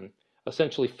are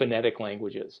essentially phonetic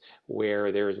languages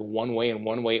where there's one way and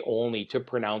one way only to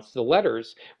pronounce the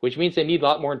letters, which means they need a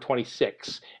lot more than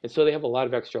 26. And so they have a lot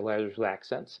of extra letters with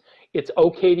accents. It's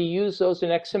okay to use those in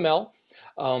XML,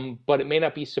 but it may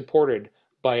not be supported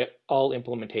by all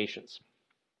implementations.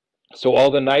 So all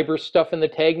the NIBRS stuff in the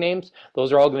tag names,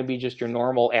 those are all going to be just your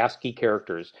normal ASCII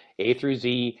characters, A through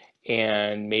Z,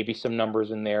 and maybe some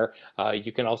numbers in there.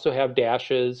 You can also have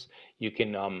dashes. You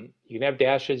can have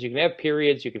dashes. You can have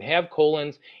periods. You can have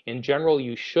colons. In general,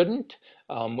 you shouldn't.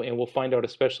 And we'll find out,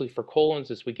 especially for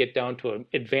colons, as we get down to an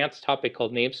advanced topic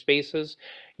called namespaces.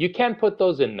 You can put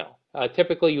those in though.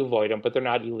 Typically, you avoid them, but they're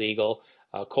not illegal.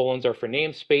 Colons are for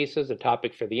namespaces, a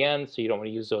topic for the end, so you don't want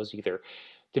to use those either.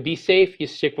 To be safe, you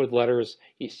stick with letters.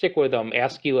 You stick with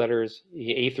ASCII letters,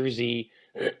 A through Z,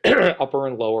 upper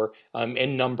and lower,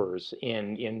 and numbers,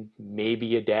 in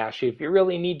maybe a dash if you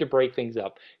really need to break things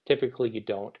up. Typically, you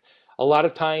don't. A lot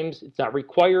of times, it's not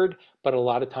required, but a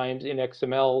lot of times in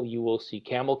XML, you will see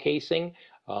camel casing.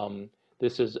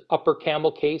 This is upper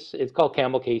camel case. It's called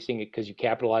camel casing because you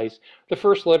capitalize the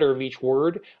first letter of each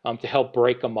word to help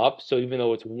break them up. So even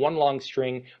though it's one long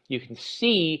string, you can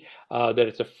see that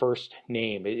it's a first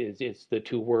name. It's the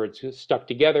two words stuck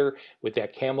together with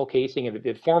that camel casing, and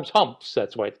it forms humps.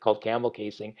 That's why it's called camel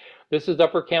casing. This is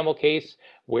upper camel case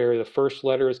where the first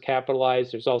letter is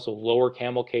capitalized. There's also lower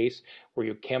camel case where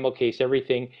you camel case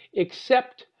everything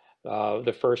except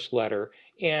the first letter.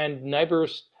 And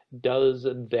NIBRS does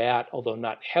that, although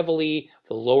not heavily.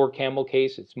 The lower camel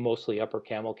case, it's mostly upper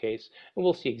camel case, and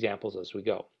we'll see examples as we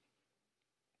go.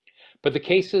 But the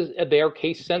cases, they are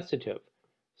case sensitive.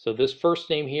 So this first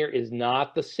name here is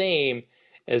not the same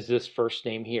as this first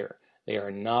name here. They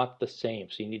are not the same,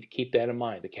 so you need to keep that in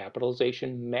mind. The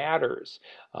capitalization matters.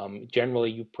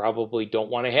 Generally, you probably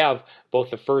don't want to have both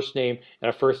the first name and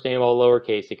a first name all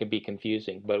lowercase. It can be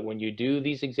confusing. But when you do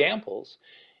these examples,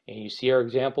 and you see our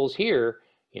examples here,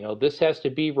 this has to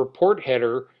be report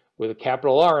header with a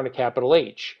capital R and a capital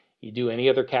H. You do any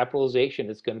other capitalization,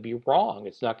 it's going to be wrong.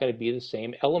 It's not going to be the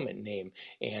same element name,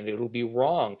 and it'll be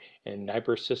wrong, and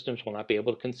NIBRS systems will not be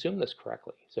able to consume this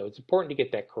correctly. So it's important to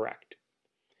get that correct.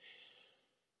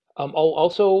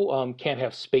 Also can't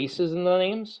have spaces in the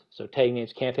names, so tag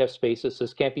names can't have spaces.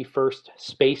 This can't be first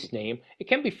space name. It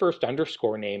can be first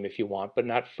underscore name if you want, but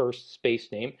not first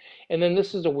space name. And then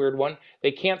this is a weird one.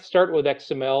 They can't start with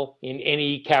XML in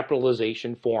any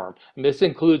capitalization form. And this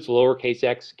includes lowercase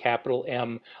x, capital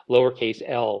M, lowercase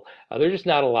l. They're just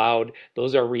not allowed.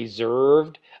 Those are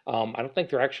reserved. I don't think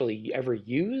they're actually ever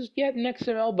used yet in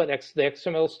XML, but the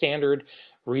XML standard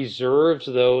reserves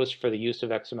those for the use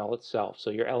of XML itself. So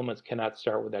your elements cannot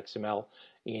start with XML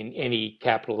in any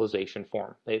capitalization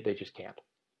form. They just can't.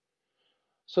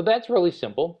 So that's really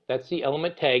simple. That's the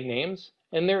element tag names,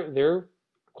 and they're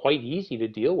quite easy to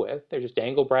deal with. They're just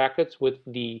angle brackets with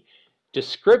the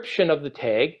description of the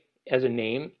tag as a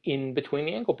name in between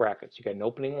the angle brackets. You got an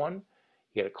opening one,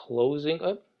 you got a closing,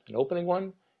 an opening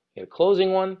one, you got a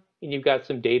closing one, and you've got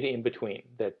some data in between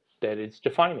that it's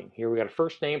defining. Here we got a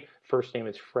first name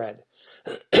is Fred.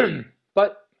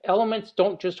 But elements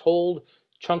don't just hold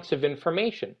chunks of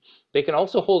information. They can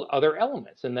also hold other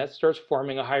elements, and that starts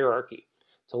forming a hierarchy.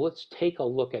 So let's take a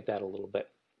look at that a little bit.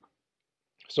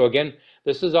 So again,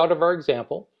 this is out of our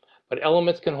example, but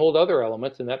elements can hold other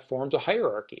elements, and that forms a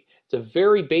hierarchy. It's a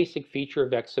very basic feature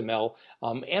of XML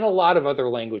and a lot of other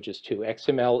languages too.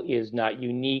 XML is not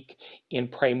unique in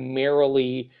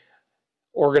primarily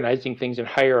organizing things in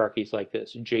hierarchies like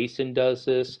this. JSON does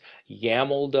this,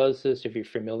 YAML does this, if you're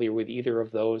familiar with either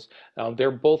of those.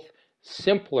 They're both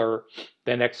simpler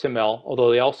than XML,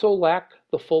 although they also lack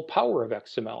the full power of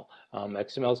XML.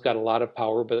 XML's got a lot of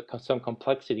power, but some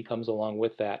complexity comes along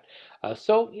with that.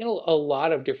 So, a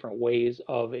lot of different ways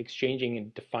of exchanging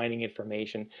and defining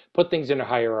information, put things in a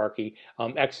hierarchy.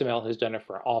 XML has done it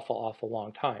for an awful, awful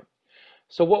long time.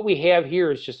 So what we have here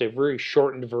is just a very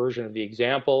shortened version of the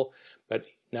example, but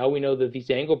now we know that these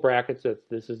angle brackets,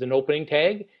 this is an opening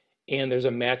tag, and there's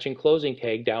a matching closing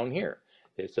tag down here.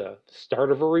 It's a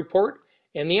start of a report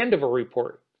and the end of a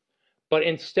report. But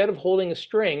instead of holding a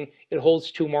string, it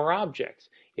holds two more objects.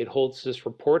 It holds this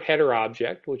report header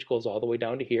object, which goes all the way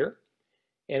down to here,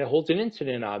 and it holds an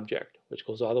incident object, which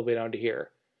goes all the way down to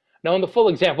here. Now in the full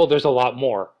example, there's a lot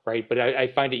more, right? But I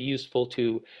find it useful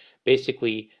to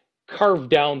basically carve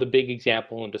down the big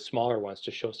example into smaller ones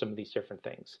to show some of these different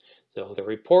things. So the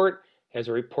report has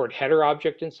a report header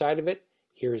object inside of it.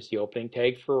 Here's the opening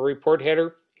tag for a report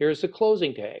header. Here's the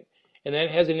closing tag. And then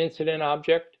it has an incident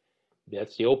object.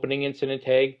 That's the opening incident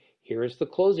tag. Here's the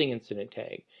closing incident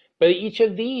tag. But each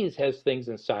of these has things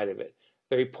inside of it.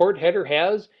 The report header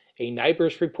has a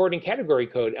NIBRS reporting category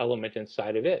code element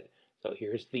inside of it. So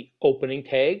here's the opening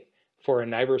tag for a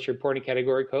NIBRS reporting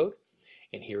category code.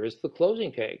 And here is the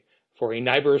closing tag for a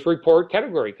NIBRS report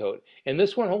category code. And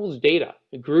this one holds data,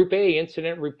 Group A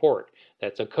incident report.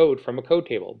 That's a code from a code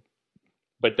table.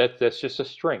 But that's just a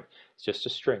string. It's just a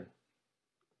string.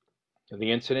 And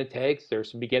the incident tags,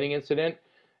 there's the beginning incident,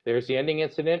 there's the ending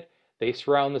incident. They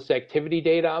surround this activity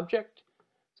date object.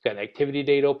 It's got an activity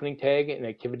date opening tag, an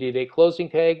activity date closing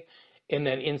tag. And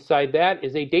then inside that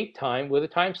is a date time with a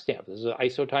timestamp. This is an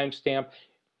ISO timestamp.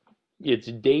 It's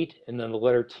date and then the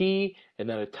letter T and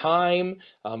then a time.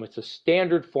 It's a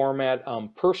standard format.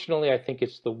 Personally, I think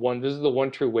it's this is the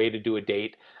one true way to do a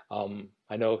date.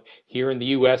 I know here in the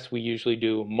US we usually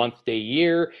do month, day,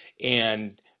 year,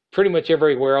 and pretty much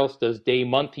everywhere else does day,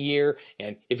 month, year.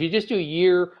 And if you just do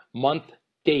year, month,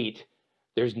 date,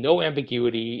 there's no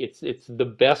ambiguity. It's the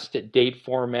best date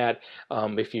format.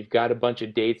 If you've got a bunch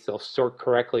of dates, they'll sort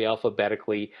correctly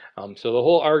alphabetically. So the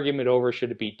whole argument over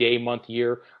should it be day, month,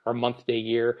 year, or month, day,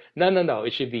 year? No.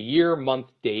 It should be year, month,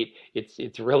 date.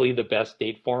 It's really the best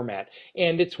date format.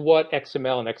 And it's what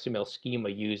XML and XML schema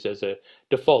use as a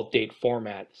default date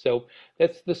format. So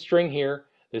that's the string here.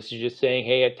 This is just saying,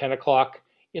 hey, at 10 o'clock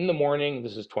in the morning,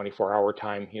 this is 24-hour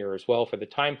time here as well for the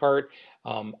time part,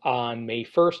 on May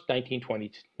 1st,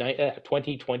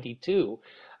 2022.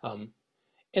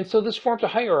 And so this forms a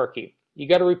hierarchy. You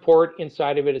got a report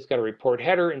inside of it. It's got a report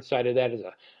header. Inside of that is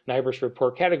a NIBRS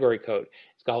report category code.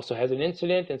 It also has an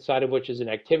incident, inside of which is an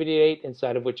activity date,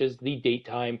 inside of which is the date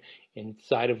time,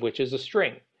 inside of which is a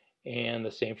string. And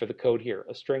the same for the code here,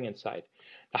 a string inside.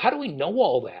 Now, how do we know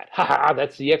all that?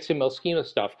 That's the XML schema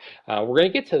stuff. We're going to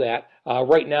get to that.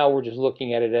 Right now, we're just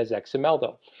looking at it as XML,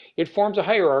 though. It forms a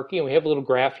hierarchy, and we have a little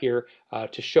graph here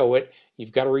to show it.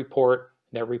 You've got a report.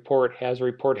 That report has a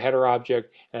report header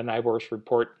object and a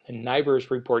NIBRS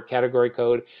report category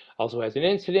code. Also has an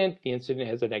incident. The incident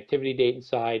has an activity date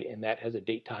inside, and that has a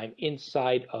date time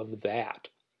inside of that.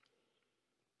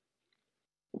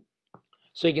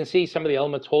 So you can see some of the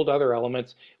elements hold other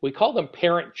elements. We call them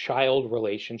parent-child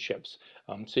relationships.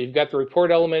 So you've got the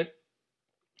report element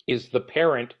is the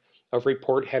parent of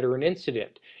report header and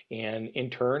incident. And in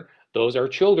turn, those are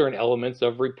children elements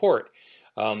of report.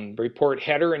 Report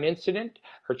header and incident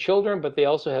are children, but they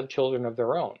also have children of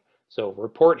their own. So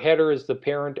report header is the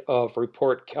parent of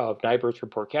NIBRS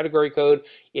report category code.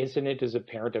 Incident is a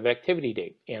parent of activity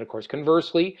date. And of course,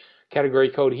 conversely, category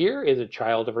code here is a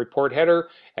child of report header.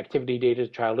 Activity date is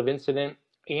a child of incident.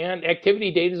 And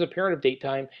activity date is a parent of date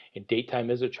time, and date time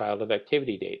is a child of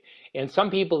activity date. And some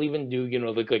people even do,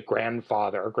 the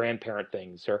grandfather or grandparent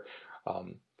things, or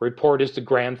report is the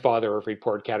grandfather of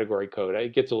report category code.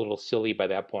 It gets a little silly by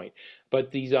that point.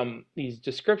 But these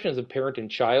descriptions of parent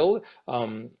and child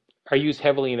are used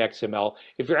heavily in XML.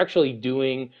 If you're actually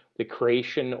doing the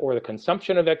creation or the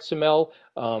consumption of XML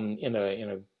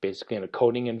basically in a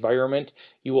coding environment,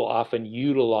 you will often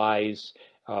utilize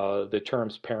the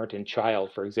terms parent and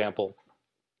child. For example,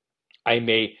 I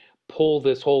may pull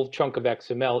this whole chunk of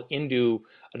XML into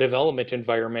a development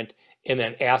environment and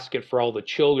then ask it for all the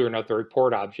children of the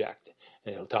report object.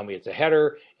 And it'll tell me it's a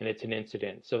header and it's an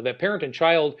incident. So that parent and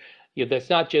child, that's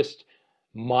not just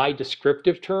my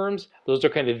descriptive terms. Those are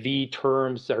kind of the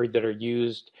terms that are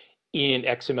used in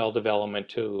XML development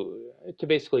to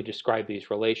basically describe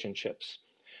these relationships.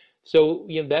 So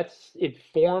it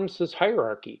forms this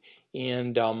hierarchy,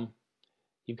 and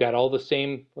you've got all the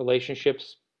same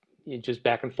relationships, just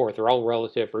back and forth. They're all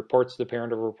relative. Reports the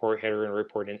parent of a report, header and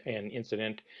report and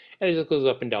incident, and it just goes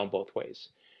up and down both ways.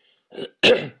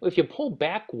 If you pull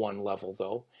back one level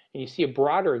though, and you see a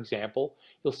broader example,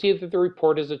 you'll see that the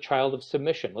report is a child of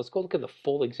submission. Let's go look at the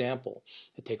full example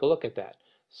and take a look at that.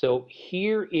 So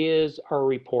here is our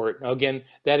report. Now again,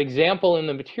 that example in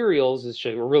the materials is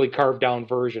a really carved down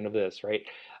version of this, right?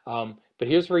 But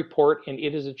here's the report, and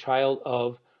it is a child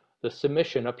of the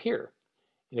submission up here.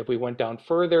 And if we went down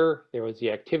further, there was the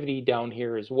activity down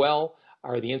here as well,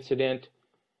 or the incident.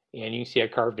 And you can see I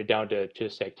carved it down to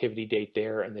just activity date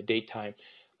there and the date time.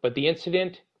 But the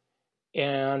incident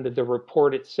and the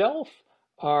report itself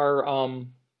are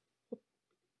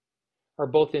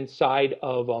both inside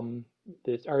of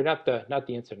this, or not the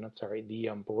incident, I'm sorry, the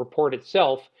report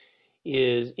itself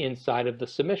is inside of the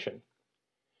submission.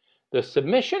 The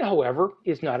submission, however,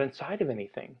 is not inside of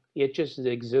anything. It just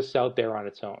exists out there on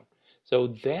its own.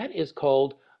 So that is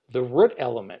called the root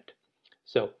element.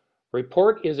 So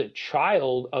report is a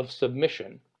child of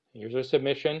submission. Here's our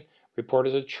submission. Report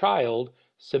is a child.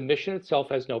 Submission itself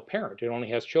has no parent. It only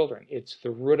has children. It's the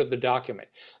root of the document.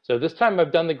 So this time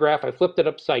I've done the graph. I flipped it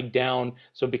upside down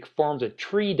so it forms a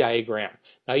tree diagram.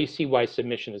 Now you see why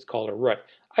submission is called a root.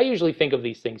 I usually think of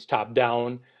these things top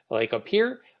down, like up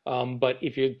here. But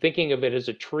if you're thinking of it as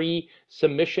a tree,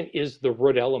 submission is the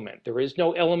root element. There is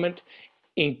no element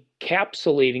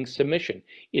encapsulating submission.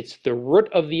 It's the root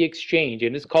of the exchange,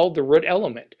 and it's called the root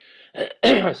element.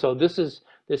 So this is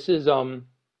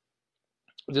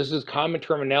common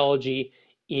terminology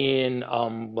in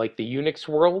like the Unix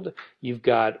world. You've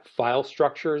got file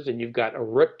structures, and you've got a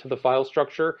root to the file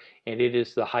structure, and it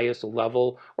is the highest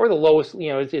level or the lowest.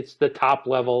 It's the top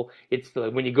level. It's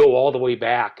when you go all the way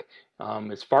back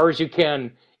as far as you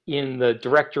can in the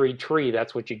directory tree.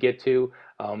 That's what you get to.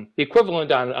 The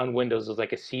equivalent on Windows is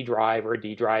like a C drive or a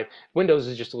D drive. Windows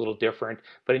is just a little different,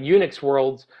 but in Unix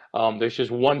worlds, there's just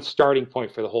one starting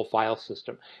point for the whole file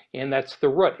system, and that's the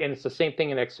root. And it's the same thing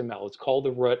in XML. It's called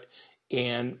the root,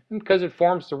 and because it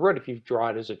forms the root if you draw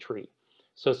it as a tree.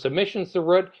 So submission's the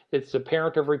root. It's the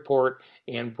parent of report,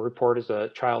 and report is a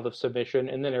child of submission,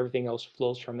 and then everything else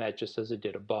flows from that just as it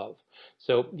did above.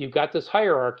 So you've got this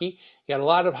hierarchy. You got a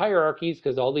lot of hierarchies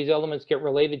because all these elements get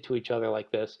related to each other like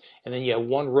this, and then you have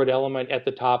one root element at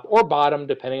the top or bottom,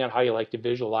 depending on how you like to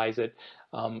visualize it,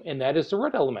 and that is the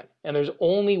root element. And there's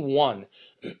only one,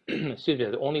 excuse me,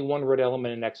 only one root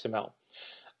element in XML.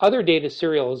 Other data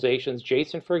serializations,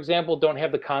 JSON, for example, don't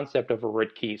have the concept of a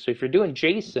root key. So if you're doing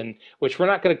JSON, which we're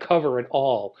not going to cover at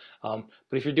all, but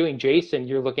if you're doing JSON,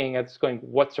 you're looking at this going,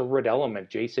 what's a root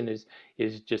element? JSON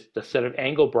is just a set of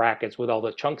angle brackets with all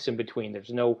the chunks in between.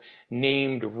 There's no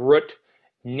named root.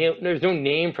 There's no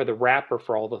name for the wrapper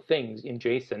for all the things in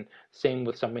JSON. Same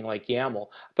with something like YAML.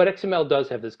 But XML does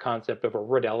have this concept of a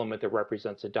root element that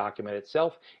represents a document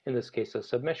itself, in this case, a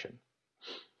submission.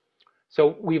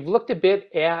 So we've looked a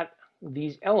bit at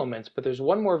these elements, but there's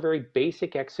one more very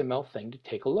basic XML thing to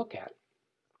take a look at,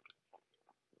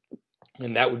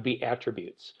 and that would be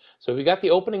attributes. So we got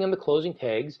the opening and the closing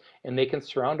tags, and they can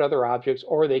surround other objects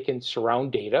or they can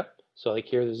surround data. So like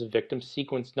here, there's a victim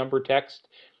sequence number text,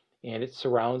 and it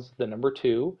surrounds the number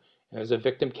 2. And there's a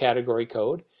victim category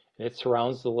code, and it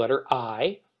surrounds the letter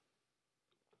I.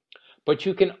 But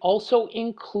you can also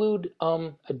include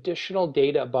additional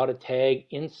data about a tag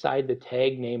inside the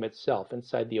tag name itself,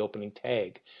 inside the opening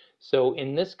tag. So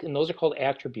and those are called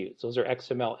attributes. Those are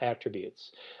XML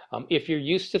attributes. If you're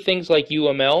used to things like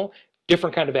UML,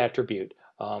 different kind of attribute.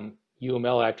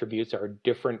 UML attributes are a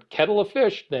different kettle of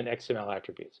fish than XML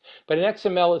attributes. But in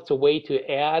XML, it's a way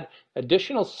to add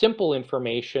additional simple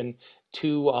information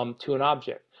to an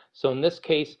object. So in this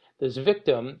case, this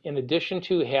victim, in addition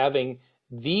to having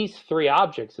these 3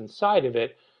 objects inside of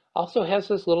it, also has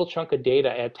this little chunk of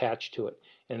data attached to it.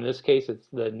 In this case, it's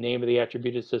the name of the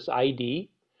attribute is this ID,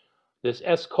 this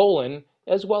S colon,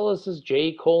 as well as this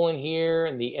J colon here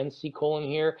and the NC colon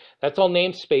here. That's all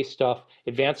namespace stuff.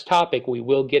 Advanced topic, we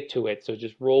will get to it, so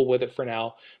just roll with it for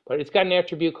now. But it's got an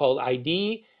attribute called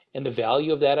ID, and the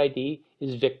value of that ID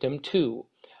is victim2.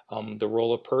 The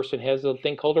role of person has a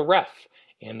thing called a ref,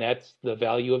 and that's the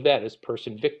value of that is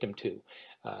person victim2.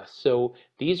 So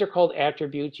these are called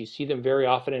attributes. You see them very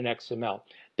often in XML.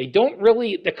 They don't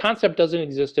really, the concept doesn't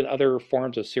exist in other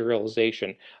forms of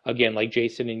serialization. Again, like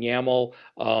JSON and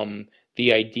YAML,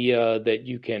 the idea that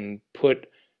you can put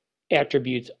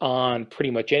attributes on pretty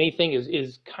much anything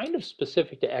is kind of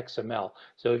specific to XML.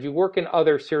 So if you work in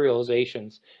other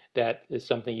serializations, that is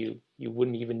something you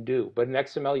wouldn't even do. But in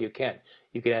XML, you can.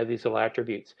 You can add these little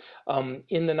attributes.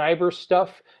 In the NIBRS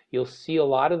stuff, you'll see a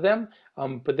lot of them,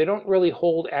 but they don't really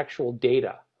hold actual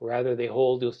data. Rather,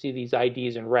 you'll see these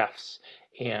IDs and refs.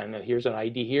 And here's an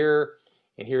ID here,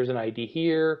 and here's an ID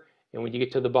here. And when you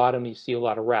get to the bottom, you see a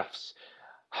lot of refs.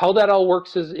 How that all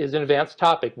works is an advanced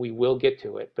topic. We will get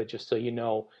to it, but just so you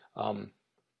know,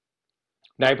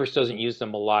 NIBRS doesn't use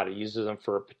them a lot. It uses them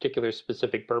for a particular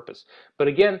specific purpose. But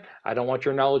again, I don't want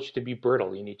your knowledge to be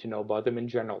brittle. You need to know about them in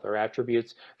general. They're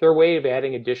attributes. They're a way of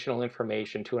adding additional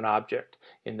information to an object.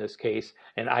 In this case,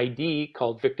 an ID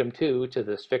called victim2 to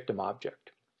this victim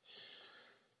object.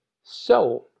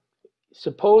 So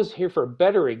suppose here for a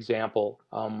better example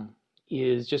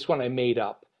is just one I made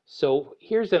up. So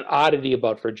here's an oddity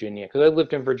about Virginia, because I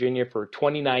lived in Virginia for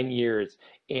 29 years,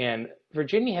 and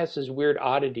Virginia has this weird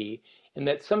oddity in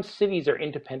that some cities are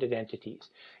independent entities.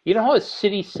 You know how a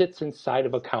city sits inside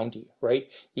of a county, right?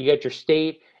 You got your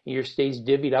state, and your state's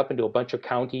divvied up into a bunch of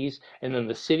counties, and then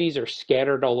the cities are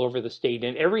scattered all over the state,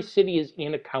 and every city is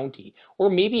in a county, or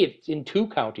maybe it's in two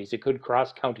counties. It could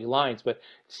cross county lines, but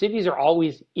cities are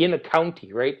always in a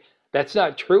county, right? That's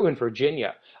not true in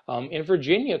Virginia. In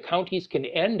Virginia, counties can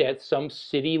end at some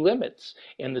city limits,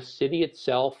 and the city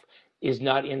itself is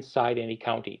not inside any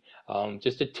county.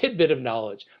 Just a tidbit of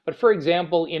knowledge. But for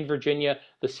example, in Virginia,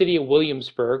 the city of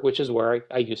Williamsburg, which is where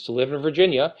I used to live in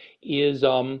Virginia, is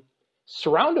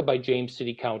surrounded by James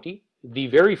City County, the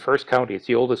very first county. It's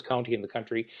the oldest county in the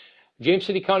country. James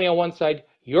City County on one side,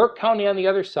 York County on the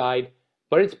other side,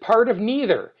 but it's part of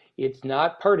neither. It's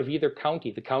not part of either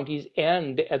county. The counties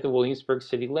end at the Williamsburg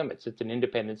city limits. It's an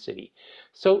independent city.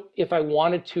 So if I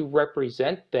wanted to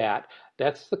represent that,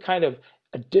 that's the kind of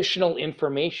additional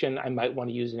information I might want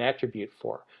to use an attribute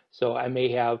for. So I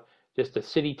may have just a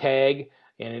city tag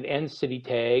and an end city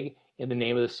tag, and the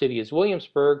name of the city is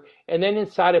Williamsburg, and then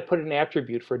inside I put an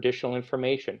attribute for additional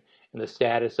information and the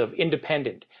status of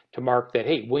independent to mark that,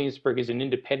 hey, Williamsburg is an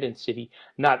independent city,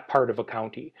 not part of a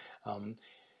county.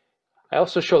 I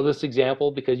also show this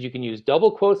example because you can use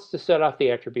double quotes to set off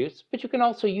the attributes, but you can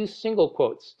also use single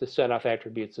quotes to set off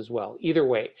attributes as well. Either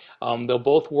way, they'll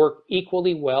both work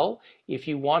equally well. If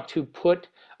you want to put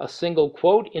a single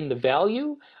quote in the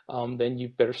value, then you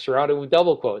better surround it with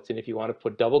double quotes. And if you want to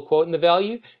put double quote in the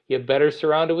value, you better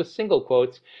surround it with single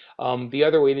quotes. The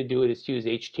other way to do it is to use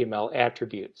HTML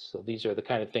attributes. So these are the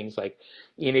kind of things like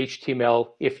in HTML,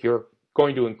 if you're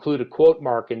going to include a quote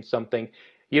mark in something,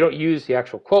 you don't use the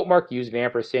actual quote mark, you use an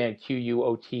ampersand,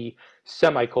 QUOT,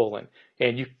 semicolon.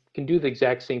 And you can do the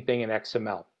exact same thing in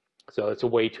XML. So it's a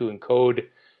way to encode,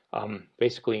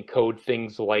 basically encode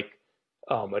things like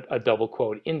a double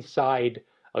quote inside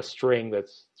a string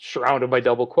that's surrounded by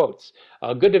double quotes.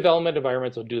 Good development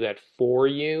environments will do that for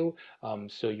you.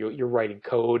 So you're writing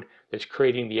code that's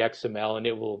creating the XML, and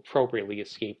it will appropriately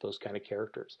escape those kind of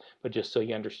characters. But just so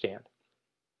you understand.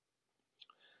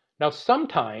 Now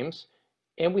sometimes,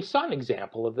 and we saw an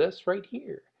example of this right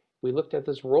here. We looked at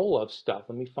this roll-up stuff.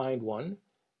 Let me find one.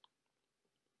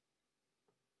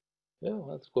 Oh,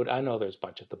 that's good. I know there's a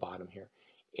bunch at the bottom here.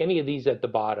 Any of these at the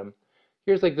bottom,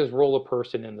 here's like this roll a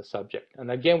person in the subject.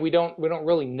 And again, we don't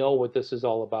really know what this is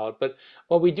all about, but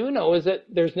what we do know is that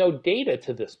there's no data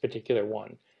to this particular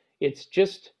one. It's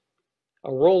just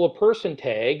a roll a person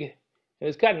tag, and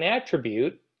it's got an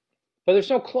attribute, but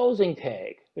there's no closing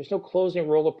tag. There's no closing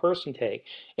roll a person tag.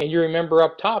 And you remember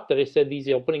up top that I said these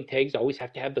opening tags always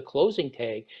have to have the closing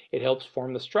tag. It helps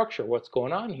form the structure. What's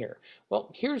going on here?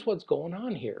 Well, here's what's going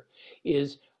on here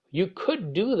is you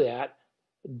could do that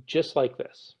just like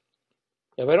this.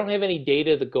 If I don't have any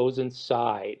data that goes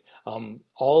inside,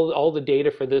 all the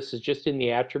data for this is just in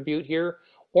the attribute here,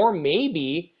 or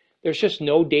maybe there's just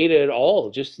no data at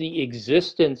all. Just the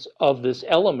existence of this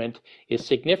element is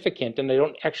significant, and I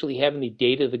don't actually have any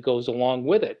data that goes along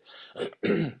with it.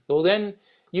 Well, then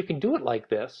you can do it like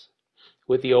this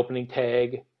with the opening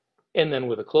tag and then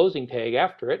with a closing tag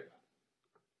after it.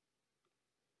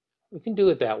 We can do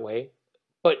it that way.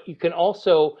 But you can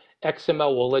also,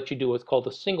 XML will let you do what's called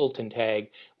a singleton tag,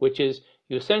 which is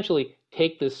you essentially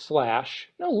take this slash,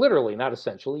 no, literally, not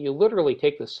essentially, you literally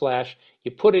take the slash,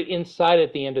 you put it inside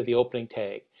at the end of the opening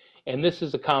tag. And this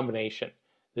is a combination.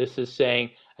 This is saying,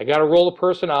 I got to roll a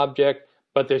person object,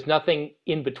 but there's nothing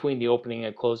in between the opening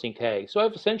and closing tag. So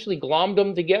I've essentially glommed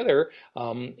them together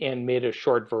and made a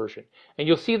short version. And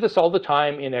you'll see this all the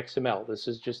time in XML. This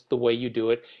is just the way you do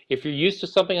it. If you're used to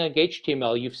something like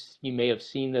HTML, you may have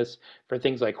seen this for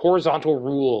things like horizontal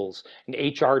rules. An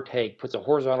HR tag puts a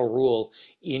horizontal rule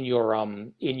in your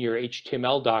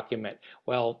HTML document.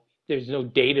 Well, there's no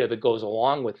data that goes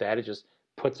along with that. It just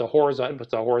puts a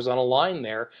horizontal line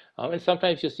there. And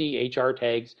sometimes you'll see HR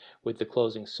tags with the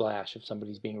closing slash if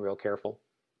somebody's being real careful.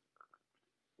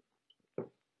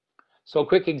 So a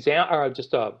quick example,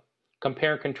 just a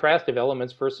compare and contrast of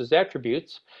elements versus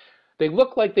attributes. They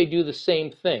look like they do the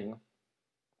same thing.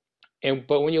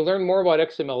 But when you learn more about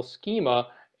XML schema,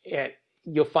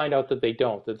 you'll find out that they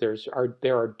don't, that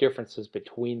there are differences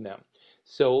between them.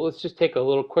 So let's just take a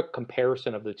little quick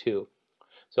comparison of the two.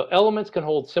 So elements can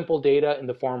hold simple data in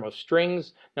the form of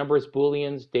strings, numbers,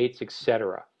 booleans, dates,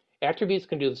 etc. Attributes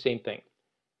can do the same thing.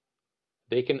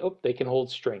 They can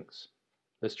hold strings.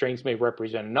 The strings may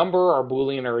represent a number or a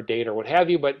boolean or a date or what have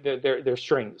you, but they're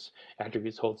strings.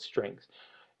 Attributes hold strings.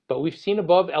 But we've seen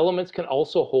above, elements can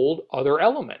also hold other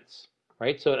elements,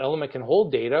 right? So an element can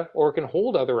hold data or it can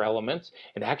hold other elements,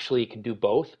 and actually it can do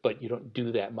both, but you don't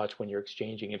do that much when you're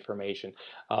exchanging information.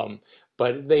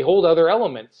 But they hold other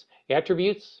elements.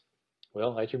 Attributes,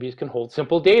 well, attributes can hold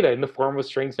simple data in the form of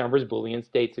strings, numbers,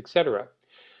 booleans, dates, etc.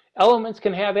 Elements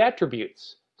can have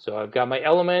attributes. So I've got my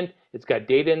element, it's got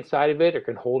data inside of it, it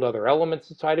can hold other elements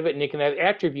inside of it, and it can have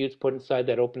attributes put inside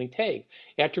that opening tag.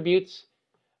 Attributes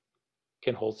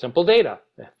can hold simple data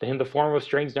in the form of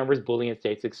strings, numbers, booleans,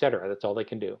 dates, etc. That's all they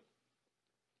can do.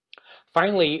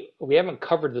 Finally, we haven't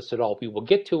covered this at all. We will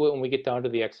get to it when we get down to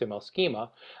the XML schema,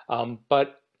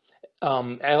 but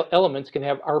elements can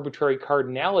have arbitrary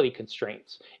cardinality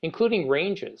constraints, including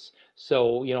ranges.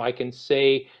 So, I can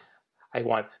say I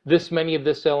want this many of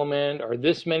this element or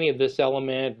this many of this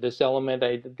element. This element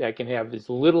I can have as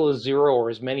little as 0 or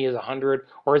as many as 100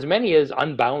 or as many as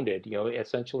unbounded,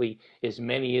 essentially as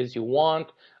many as you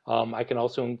want. I can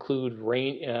also include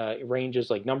ranges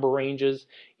like number ranges.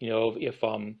 If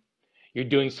you're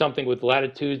doing something with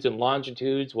latitudes and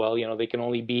longitudes, well, they can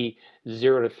only be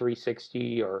 0 to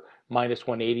 360 or minus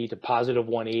 180 to positive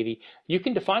 180. You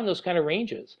can define those kind of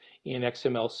ranges in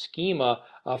XML schema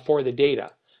for the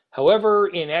data. However,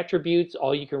 in attributes,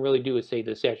 all you can really do is say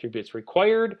this attribute's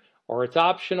required, or it's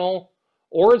optional,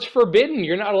 or it's forbidden.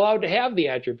 You're not allowed to have the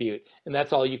attribute, and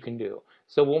that's all you can do.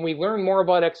 So when we learn more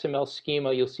about XML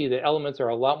schema, you'll see that elements are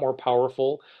a lot more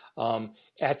powerful.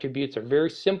 Attributes are very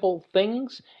simple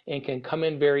things and can come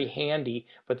in very handy,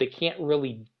 but they can't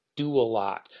really do a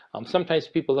lot. Sometimes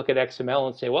people look at XML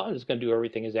and say, well, I'm just going to do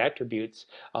everything as attributes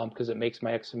because it makes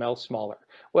my XML smaller.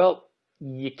 Well,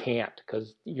 you can't,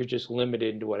 because you're just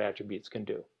limited to what attributes can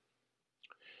do.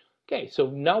 Okay, so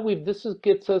now this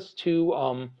gets us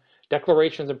to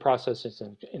declarations and processes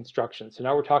and instructions. So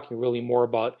now we're talking really more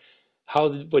about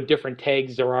what different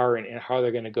tags there are and how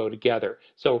they're going to go together.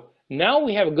 So now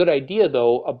we have a good idea,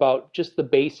 though, about just the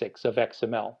basics of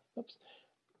XML. Oops.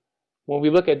 When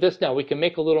we look at this now, we can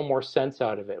make a little more sense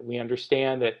out of it. We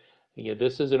understand that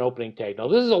this is an opening tag. Now,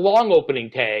 this is a long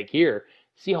opening tag here.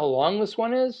 See how long this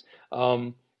one is?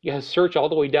 You have to search all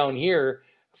the way down here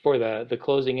for the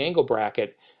closing angle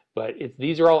bracket, but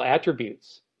these are all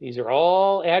attributes. These are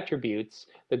all attributes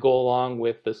that go along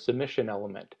with the submission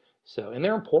element. So, and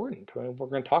they're important. We're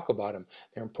going to talk about them.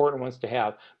 They're important ones to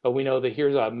have. But we know that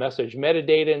here's a message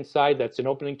metadata inside. That's an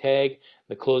opening tag.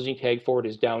 The closing tag for it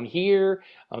is down here.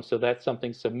 So that's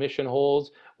something submission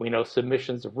holds. We know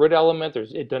submission's a root element.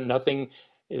 There's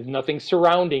nothing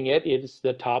surrounding it. It's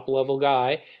the top level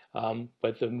guy.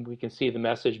 But then we can see the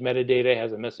message metadata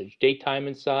has a message date time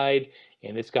inside,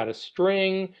 and it's got a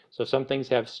string. So some things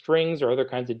have strings or other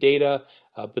kinds of data,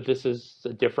 but this is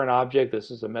a different object. This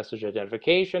is a message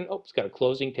identification. Oh, it's got a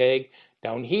closing tag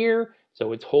down here.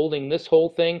 So it's holding this whole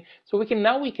thing. So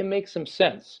now we can make some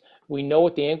sense. We know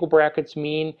what the angle brackets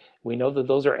mean. We know that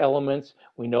those are elements.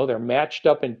 We know they're matched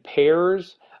up in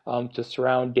pairs to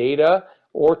surround data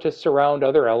or to surround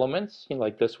other elements,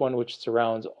 like this one, which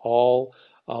surrounds all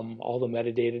the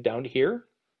metadata down here.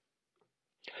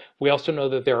 We also know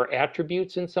that there are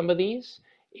attributes in some of these,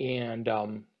 and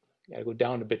I go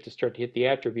down a bit to start to hit the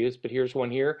attributes, but here's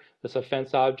one here. This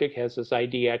offense object has this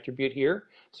ID attribute here.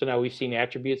 So now we've seen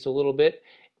attributes a little bit,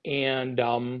 and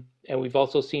we've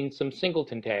also seen some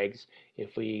singleton tags.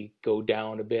 If we go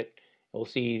down a bit, we'll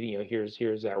see,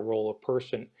 here's that role of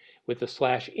person with the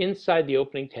slash inside the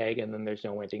opening tag, and then there's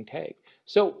no ending tag.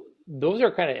 So those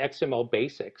are kind of XML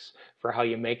basics for how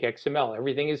you make XML.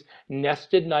 Everything is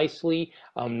nested nicely.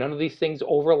 None of these things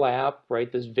overlap, right?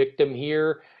 This victim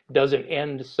here doesn't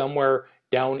end somewhere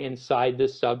down inside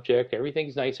this subject.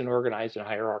 Everything's nice and organized and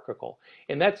hierarchical.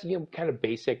 And that's, kind of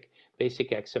basic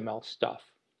XML stuff.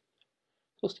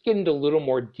 Let's get into a little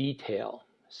more detail.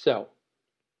 So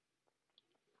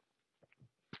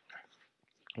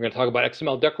we're going to talk about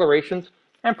XML declarations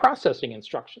and processing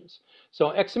instructions.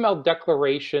 So XML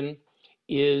declaration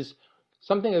is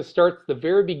something that starts at the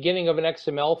very beginning of an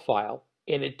XML file,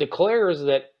 and it declares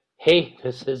that, hey,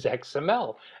 this is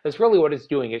XML. That's really what it's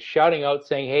doing. It's shouting out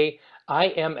saying, hey, I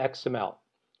am XML.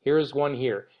 Here's one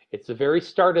here. It's the very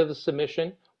start of the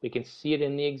submission. We can see it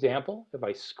in the example. If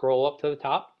I scroll up to the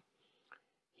top,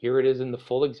 here it is in the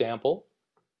full example.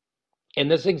 And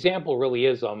this example really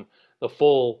is the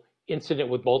full incident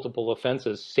with multiple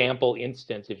offenses sample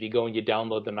instance. If you go and you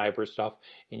download the NIBRS stuff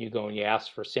and you go and you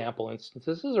ask for sample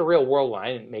instances, this is a real world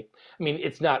one.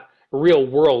 It's not real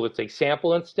world, it's a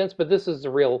sample instance, but this is the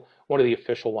real one of the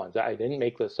official ones. I didn't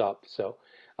make this up. So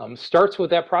starts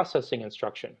with that processing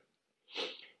instruction.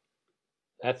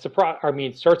 That's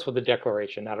starts with a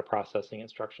declaration, not a processing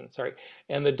instruction, sorry.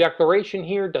 And the declaration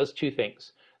here does two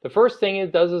things. The first thing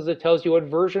it does is it tells you what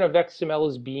version of XML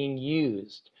is being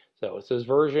used. So it says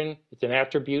version, it's an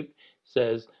attribute, it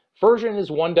says version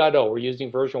is 1.0, we're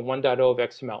using version 1.0 of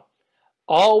XML.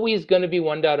 Always going to be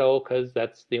 1.0 because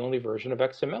that's the only version of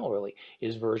XML really,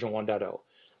 is version 1.0.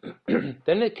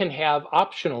 Then it can have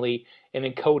optionally an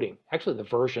encoding. Actually the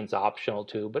version's optional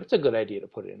too, but it's a good idea to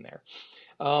put it in there.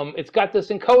 It's got this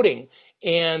encoding,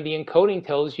 and the encoding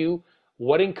tells you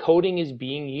what encoding is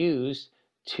being used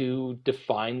to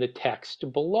define the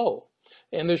text below.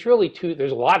 And there's really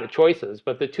there's a lot of choices,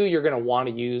 but the two you're going to want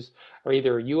to use are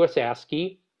either US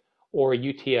ASCII or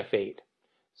UTF-8.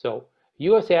 So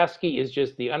US ASCII is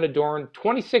just the unadorned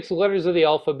 26 letters of the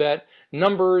alphabet,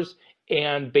 numbers,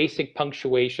 and basic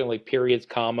punctuation like periods,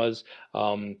 commas,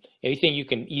 anything you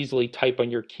can easily type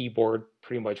on your keyboard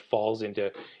pretty much falls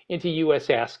into US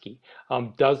ASCII.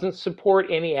 Doesn't support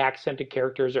any accented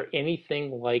characters or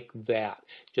anything like that.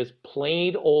 Just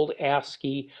plain old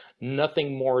ASCII,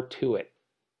 nothing more to it.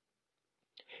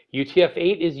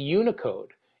 UTF-8 is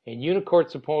Unicode, and Unicode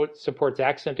supports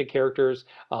accented characters.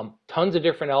 Tons of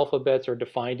different alphabets are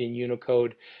defined in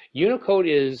Unicode. Unicode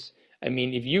is,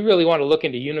 if you really want to look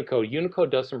into Unicode,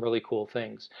 Unicode does some really cool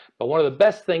things. But one of the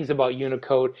best things about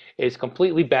Unicode is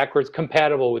completely backwards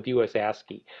compatible with US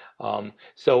ASCII.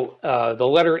 So the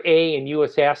letter A in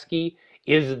US ASCII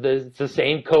is the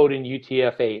same code in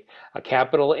UTF-8. A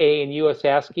capital A in US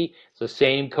ASCII is the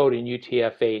same code in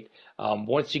UTF-8.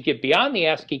 Once you get beyond the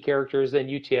ASCII characters, then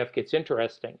UTF gets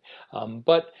interesting.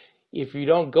 But if you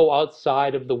don't go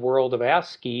outside of the world of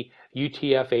ASCII,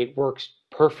 UTF-8 works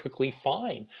perfectly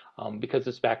fine because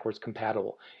it's backwards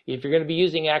compatible. If you're going to be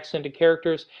using accented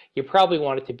characters, you probably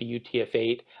want it to be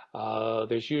UTF-8.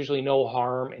 There's usually no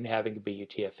harm in having it be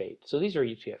UTF-8. So these are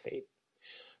UTF-8.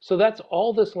 So that's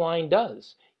all this line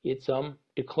does. It's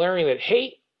declaring that,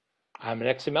 hey, I'm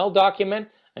an XML document,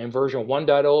 I'm version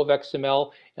 1.0 of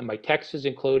XML, and my text is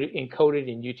encoded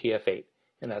in UTF-8.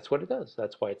 And that's what it does.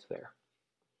 That's why it's there.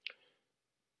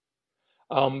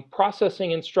 Processing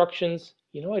instructions.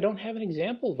 I don't have an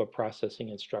example of a processing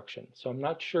instruction, so I'm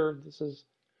not sure. This is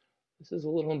a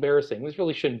little embarrassing. This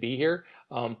really shouldn't be here.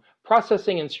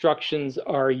 Processing instructions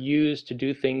are used to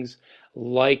do things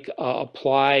like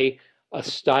apply a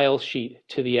style sheet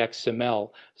to the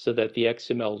XML so that the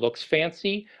XML looks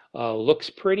fancy, looks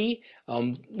pretty.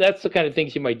 That's the kind of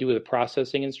things you might do with a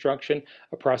processing instruction.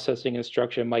 A processing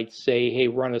instruction might say, hey,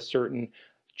 run a certain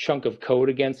chunk of code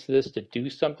against this to do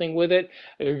something with it.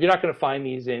 You're not going to find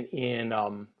these in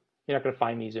NIBRS,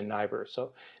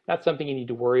 so not something you need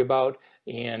to worry about,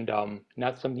 and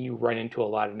not something you run into a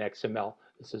lot in XML.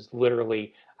 This is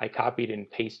literally, I copied and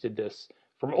pasted this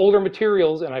from older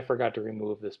materials, and I forgot to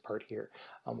remove this part here.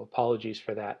 Apologies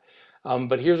for that.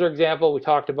 But here's our example. We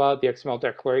talked about the XML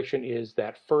declaration is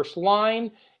that first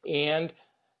line, and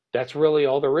that's really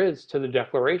all there is to the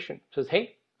declaration. It says,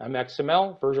 hey, I'm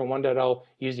XML version 1.0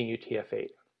 using UTF-8.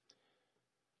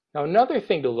 Now another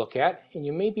thing to look at, and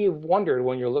you maybe have wondered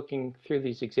when you're looking through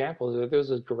these examples, that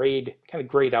there's a kind of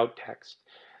grayed out text.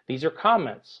 These are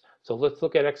comments. So let's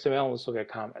look at XML and let's look at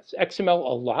comments. XML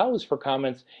allows for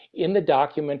comments in the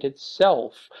document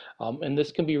itself, and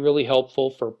this can be really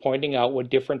helpful for pointing out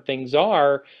what different things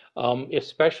are,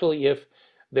 especially if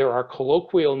there are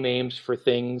colloquial names for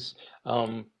things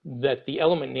that the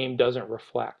element name doesn't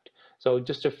reflect. So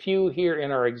just a few here in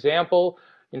our example.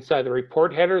 Inside the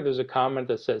report header, there's a comment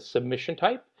that says submission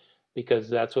type, because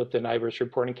that's what the NIBRS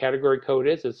reporting category code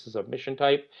is. This is a submission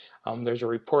type. There's a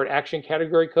report action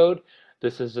category code.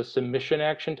 This is a submission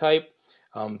action type.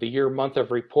 The year, month of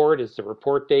report is the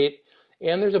report date.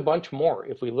 And there's a bunch more.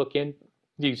 If we look in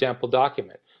the example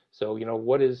document. So,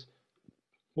 what is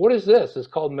this? It's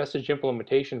called message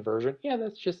implementation version. Yeah,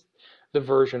 that's just the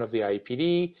version of the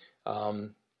IEPD.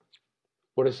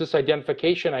 What is this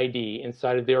identification ID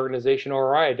inside of the organization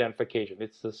ORI identification?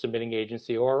 It's the submitting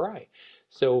agency ORI.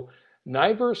 So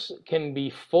NIBRS can be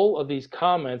full of these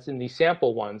comments in these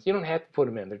sample ones. You don't have to put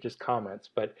them in, they're just comments.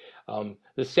 But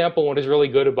the sample one is really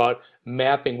good about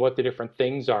mapping what the different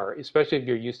things are, especially if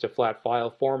you're used to flat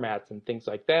file formats and things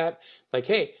like that. Like,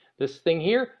 hey, this thing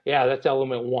here, yeah, that's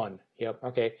element 1. Yep,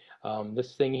 okay.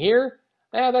 This thing here,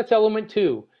 yeah, that's element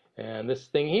 2. And this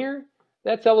thing here,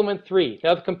 that's element 3.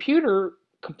 Now the computer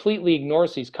completely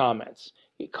ignores these comments.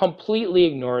 It completely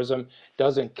ignores them,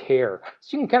 doesn't care.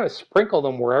 So you can kind of sprinkle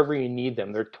them wherever you need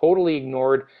them. They're totally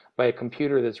ignored by a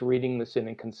computer that's reading this in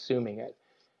and consuming it.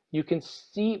 You can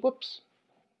see, whoops,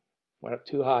 went up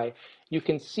too high. You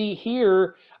can see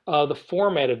here the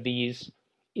format of these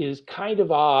is kind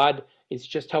of odd. It's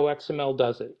just how XML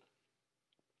does it.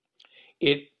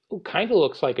 It kind of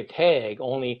looks like a tag,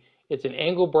 only it's an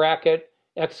angle bracket,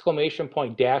 exclamation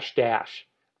point, dash, dash.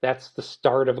 That's the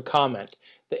start of a comment.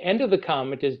 The end of the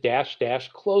comment is dash, dash,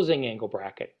 closing angle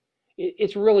bracket.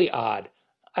 It's really odd.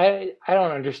 I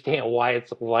don't understand why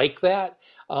it's like that,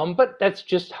 but that's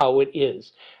just how it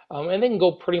is. And they can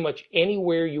go pretty much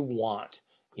anywhere you want.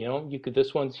 You could,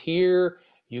 this one's here.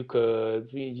 You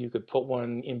could put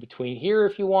one in between here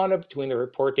if you wanted, between the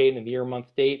report date and the year,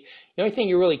 month, date. The only thing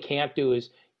you really can't do is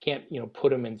put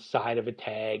them inside of a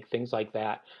tag, things like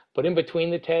that. But in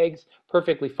between the tags,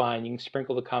 perfectly fine. You can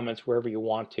sprinkle the comments wherever you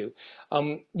want to.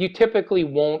 You typically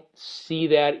won't see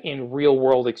that in real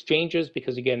world exchanges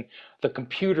because, again, the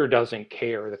computer doesn't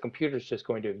care. The computer's just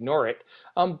going to ignore it.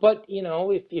 But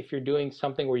if you're doing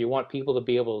something where you want people to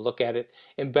be able to look at it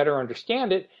and better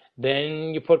understand it,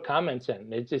 then you put comments in.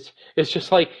 It's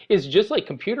just like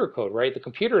computer code, right? The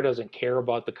computer doesn't care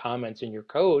about the comments in your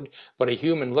code, but a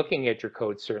human looking at your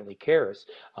code certainly cares.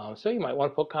 So you might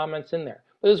want to put comments in there.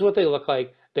 This is what they look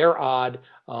like. They're odd.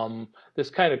 This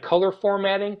kind of color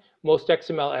formatting, most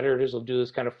XML editors will do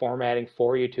this kind of formatting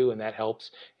for you too, and that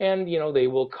helps. And they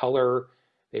will color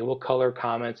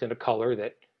comments in a color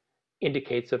that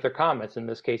indicates that they're comments. In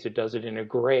this case, it does it in a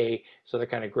gray, so they're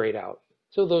kind of grayed out.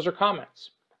 So those are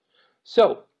comments.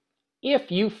 So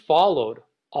if you followed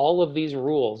all of these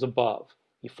rules above,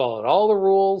 you followed all the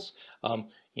rules,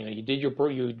 you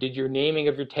did your naming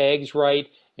of your tags right,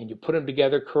 and you put them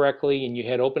together correctly, and you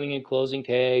had opening and closing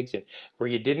tags, and where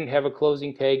you didn't have a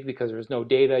closing tag because there was no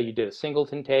data, you did a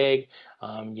singleton tag,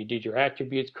 you did your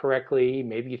attributes correctly,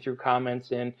 maybe you threw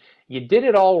comments in, you did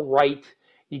it all right,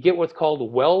 you get what's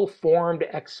called well-formed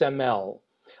XML.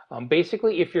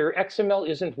 Basically, if your XML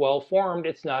isn't well-formed,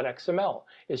 it's not XML.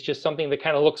 It's just something that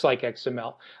kind of looks like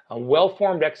XML.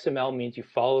 Well-formed XML means you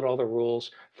followed all the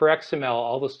rules for XML,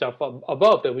 all the stuff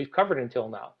above that we've covered until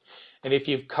now. And if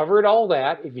you've covered all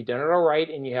that, if you've done it all right,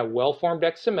 and you have well-formed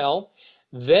XML,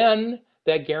 then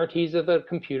that guarantees that the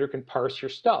computer can parse your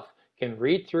stuff, can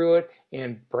read through it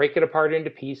and break it apart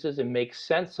into pieces and make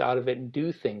sense out of it and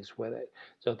do things with it.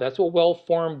 So that's what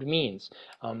well-formed means.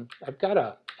 I've got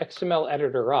a XML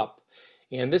editor up,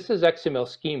 and this is XML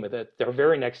schema. That their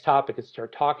very next topic is to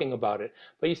start talking about it.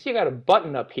 But you see I got a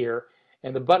button up here,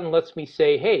 and the button lets me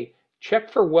say, hey,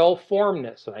 check for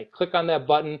well-formedness. And I click on that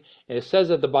button, and it says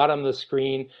at the bottom of the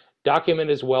screen, document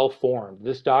is well-formed.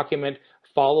 This document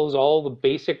follows all the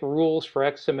basic rules for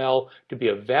XML to be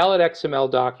a valid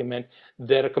XML document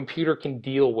that a computer can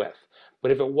deal with.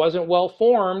 But if it wasn't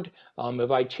well-formed,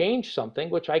 if I change something,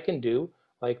 which I can do,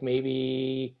 like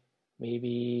maybe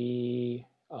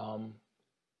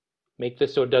make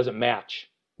this so it doesn't match.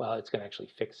 Well, it's going to actually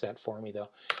fix that for me, though.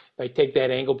 If I take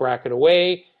that angle bracket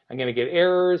away, I'm going to get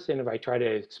errors, and if I try to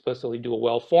explicitly do a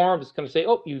well-formed, it's going to say,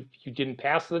 oh, you didn't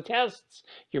pass the tests.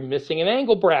 You're missing an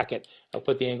angle bracket. I'll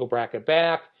put the angle bracket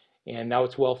back, and now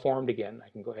it's well-formed again. I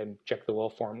can go ahead and check the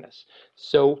well-formedness.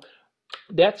 So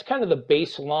that's kind of the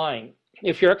baseline.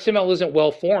 If your XML isn't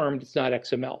well-formed, it's not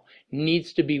XML. It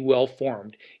needs to be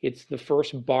well-formed. It's the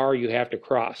first bar you have to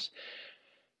cross.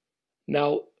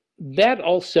 Now, that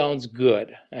all sounds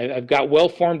good. I've got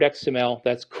well-formed XML.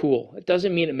 That's cool. It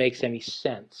doesn't mean it makes any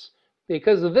sense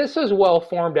because this is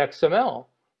well-formed XML,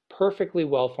 perfectly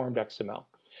well-formed XML.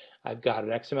 I've got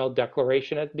an XML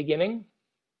declaration at the beginning.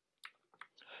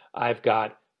 I've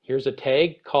got, here's a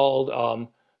tag called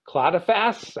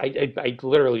Cladifast. I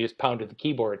literally just pounded the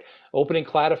keyboard. Opening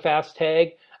Cladifast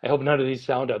tag. I hope none of these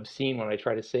sound obscene when I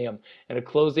try to say them. And a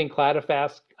closing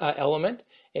Cladifast element.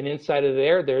 And inside of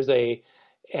there, there's a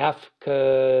is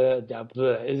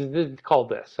called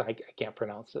this. I can't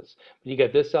pronounce this. But you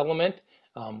got this element,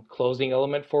 closing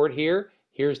element for it here.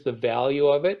 Here's the value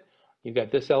of it. You've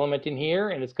got this element in here,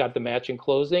 and it's got the matching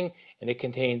closing, and it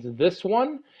contains this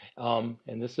one,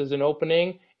 and this is an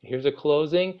opening. Here's a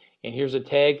closing, and here's a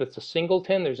tag that's a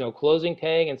singleton. There's no closing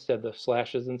tag, instead the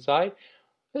slashes inside.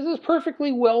 This is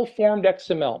perfectly well-formed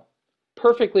XML.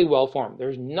 Perfectly well-formed.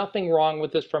 There's nothing wrong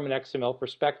with this from an XML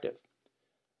perspective,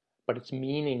 but it's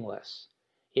meaningless.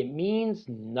 It means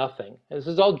nothing. This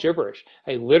is all gibberish.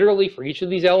 I literally, for each of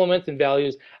these elements and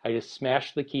values, I just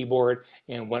smashed the keyboard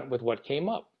and went with what came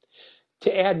up.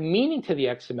 To add meaning to the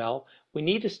XML, we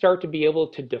need to start to be able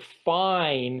to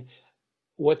define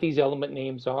what these element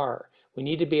names are. We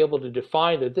need to be able to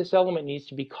define that this element needs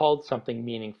to be called something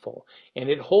meaningful. And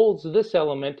it holds this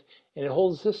element, and it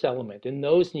holds this element, and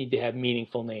those need to have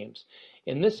meaningful names.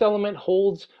 And this element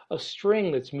holds a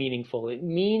string that's meaningful. It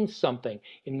means something,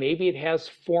 and maybe it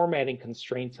has formatting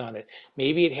constraints on it.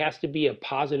 Maybe it has to be a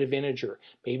positive integer.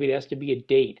 Maybe it has to be a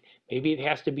date. Maybe it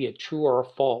has to be a true or a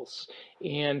false.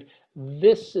 And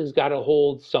this has got to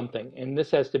hold something, and this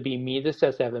has to be this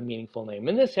has to have a meaningful name,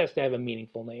 and this has to have a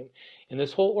meaningful name, and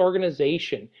this whole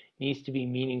organization needs to be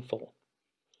meaningful.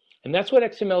 And that's what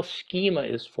XML schema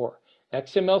is for.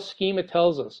 XML schema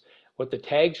tells us what the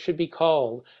tags should be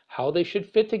called, how they should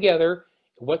fit together,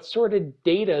 what sort of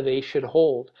data they should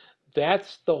hold.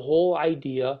 That's the whole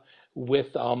idea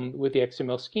with the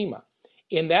XML schema.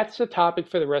 And that's the topic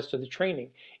for the rest of the training.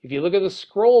 If you look at the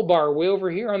scroll bar way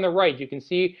over here on the right, you can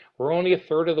see we're only a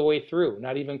third of the way through,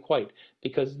 not even quite,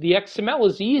 because the XML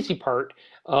is the easy part.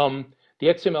 The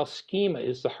XML schema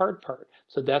is the hard part.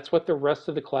 So that's what the rest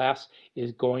of the class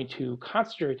is going to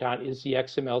concentrate on, is the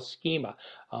XML schema.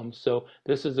 So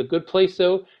this is a good place,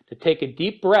 though, to take a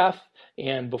deep breath.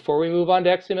 And before we move on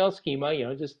to XML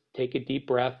schema, just take a deep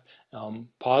breath,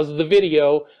 pause the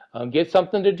video, get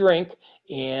something to drink,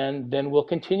 and then we'll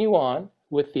continue on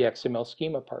with the XML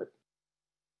schema part.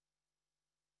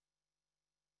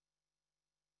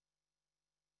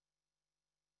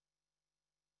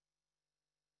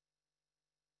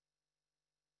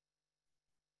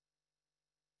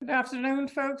 Good afternoon,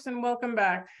 folks, and welcome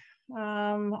back.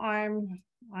 I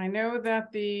know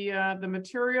that the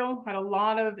material had a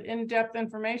lot of in-depth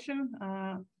information.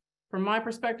 From my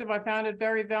perspective, I found it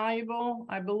very valuable.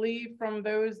 I believe from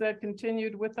those that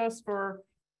continued with us for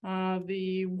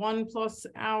the 1+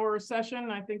 hour session,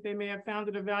 I think they may have found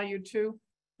it of value too,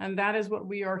 and that is what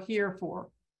we are here for.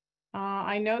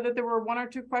 I know that there were 1 or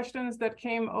 2 questions that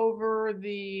came over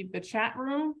the chat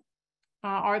room.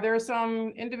 Are there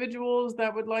some individuals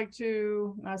that would like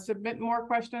to submit more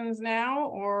questions now,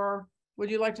 or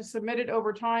would you like to submit it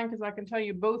over time? Because I can tell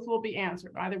you both will be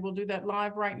answered. Either we'll do that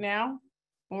live right now,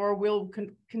 or we'll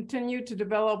continue to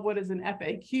develop what is an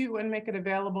FAQ and make it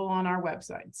available on our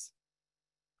websites.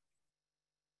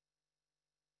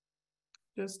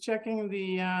 Just checking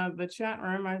the chat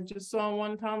room. I just saw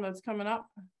one, Tom, that's coming up.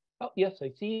 Oh, yes, I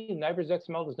see NIBRS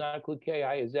XML does not include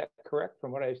PII. Is that correct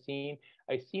from what I've seen?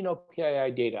 I see no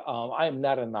PII data. I am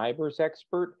not a NIBRS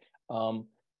expert.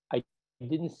 I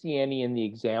didn't see any in the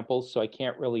examples, so I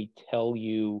can't really tell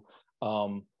you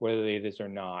whether it is or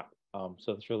not.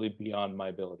 So it's really beyond my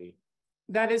ability.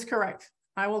 That is correct.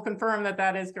 I will confirm that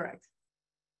that is correct.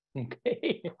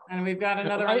 Okay. And we've got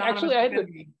another.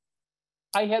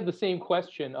 I had the same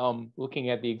question looking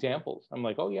at the examples. I'm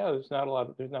like, oh yeah, there's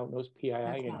no PII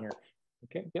in here.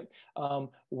 Okay, yep.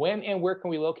 When and where can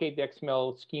we locate the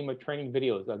XML schema training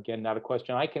videos? Again, not a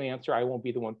question I can answer. I won't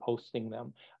be the one posting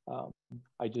them.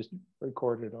 I just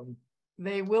recorded them.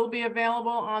 They will be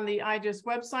available on the IGES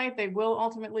website. They will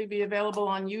ultimately be available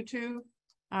on YouTube.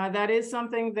 That is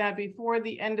something that before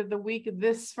the end of the week,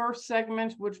 this first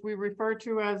segment, which we refer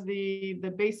to as the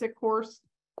basic course,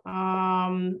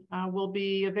 will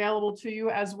be available to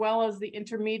you, as well as the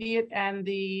intermediate and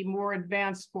the more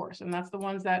advanced course. And that's the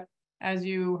ones that, as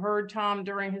you heard Tom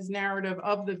during his narrative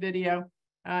of the video,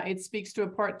 it speaks to a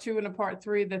part 2 and a part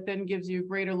 3 that then gives you a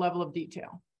greater level of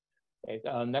detail. Okay,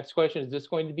 next question, is this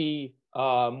going to be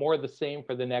more of the same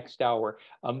for the next hour?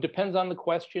 Depends on the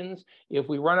questions. If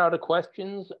we run out of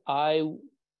questions, I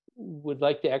would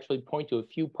like to actually point to a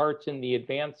few parts in the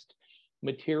advanced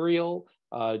material,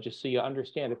 just so you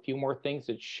understand a few more things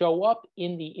that show up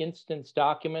in the instance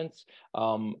documents,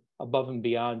 above and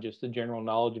beyond just the general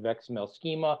knowledge of XML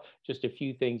schema, just a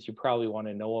few things you probably want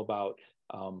to know about.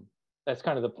 That's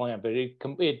kind of the plan, but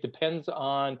it depends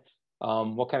on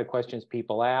what kind of questions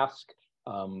people ask.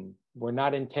 We're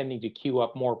not intending to queue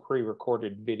up more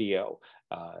pre-recorded video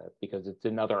because it's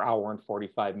another hour and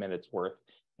 45 minutes worth.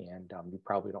 And you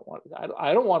probably don't want,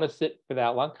 I don't want to sit for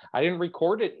that long. I didn't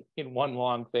record it in one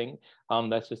long thing.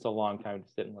 That's just a long time to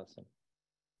sit and listen.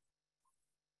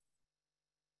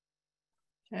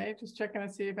 Okay, just checking to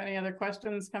see if any other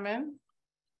questions come in.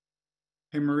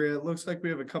 Hey, Maria, it looks like we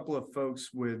have a couple of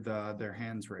folks with their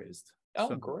hands raised. Oh,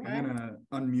 So great. I'm gonna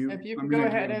unmute. If you I'm could go gonna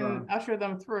ahead give, and usher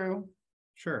them through.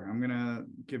 Sure, I'm gonna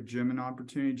give Jim an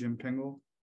opportunity, Jim Pingle.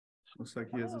 Looks like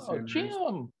he has his Oh, hand raised.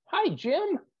 Jim. Hi,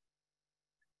 Jim.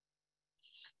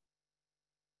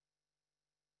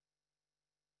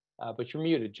 But you're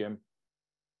muted, Jim.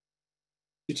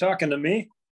 You talking to me?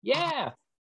 Yeah,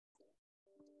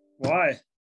 Why?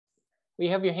 we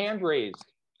have your hand raised.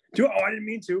 Oh, I didn't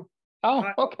mean to. Oh,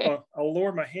 okay. I'll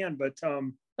lower my hand, but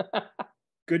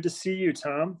good to see you,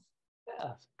 Tom.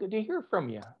 Yeah, it's good to hear from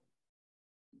you.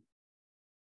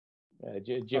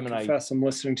 Jim and I confess I'm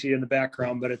listening to you in the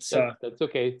background, but it's that's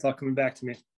okay. it's all coming back to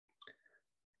me.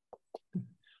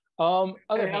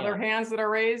 Other hands that are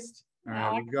raised? All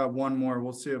right, we've got one more.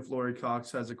 We'll see if Lori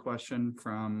Cox has a question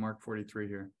from Mark 43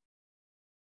 here.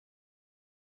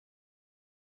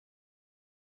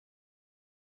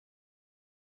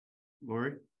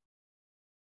 Lori?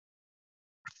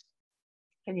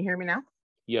 Can you hear me now?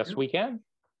 Yes, we can.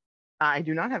 I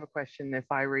do not have a question. If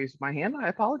I raised my hand, I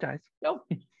apologize. No,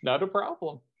 not a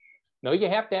problem. No, you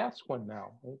have to ask one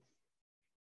now.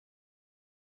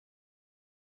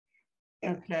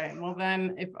 Okay, well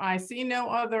then, if I see no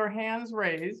other hands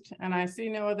raised and I see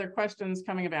no other questions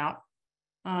coming about,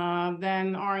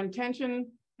 then our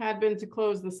intention had been to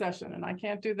close the session, and I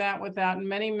can't do that without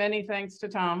many thanks to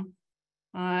Tom.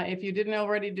 If you didn't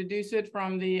already deduce it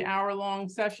from the hour-long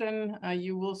session,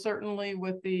 you will certainly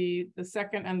with the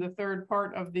second and the third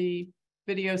part of the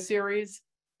video series.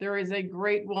 There is a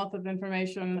great wealth of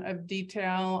information, of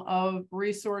detail, of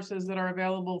resources that are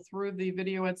available through the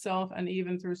video itself and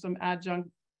even through some adjunct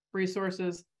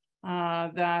resources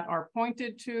that are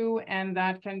pointed to and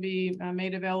that can be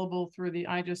made available through the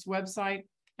IGES website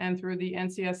and through the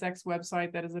NCSX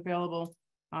website that is available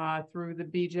through the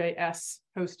BJS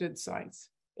hosted sites.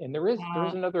 And there is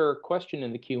another question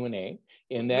in the Q&A,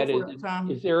 and that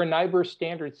is there a NIBRS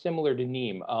standard similar to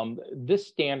NEEM? This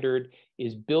standard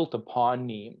is built upon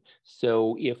NEEM.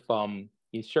 So if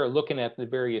you start looking at the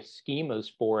various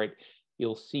schemas for it,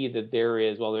 you'll see that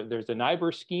there's a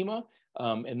NIBRS schema,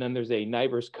 and then there's a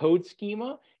NIBRS code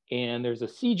schema, and there's a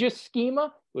CGIS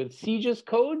schema with CGIS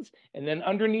codes, and then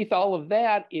underneath all of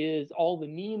that is all the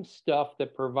NEEM stuff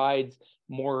that provides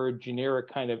more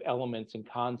generic kind of elements and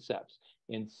concepts.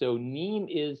 And so NEEM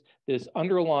is this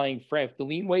underlying frame, to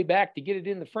lean way back to get it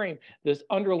in the frame, this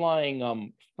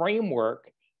underlying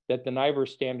framework that the NIBRS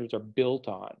standards are built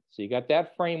on. So you got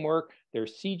that framework,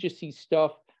 there's CGIS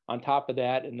stuff on top of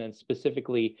that, and then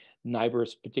specifically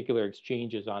NIBRS particular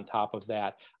exchanges on top of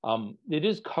that. It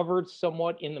is covered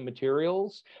somewhat in the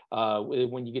materials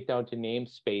when you get down to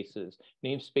namespaces.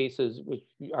 Namespaces, which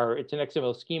are, it's an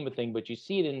XML schema thing, but you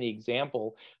see it in the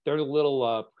example. There are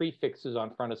little prefixes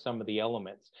on front of some of the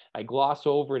elements. I gloss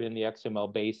over it in the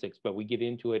XML basics, but we get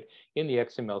into it in the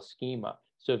XML schema.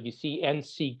 So if you see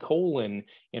NC colon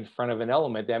in front of an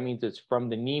element, that means it's from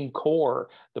the NEEM core,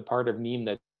 the part of NEEM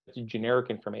that's generic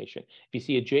information. If you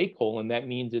see a J colon, that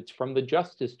means it's from the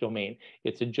justice domain.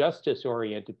 It's a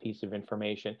justice-oriented piece of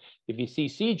information. If you see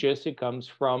CGIS, it comes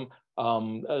from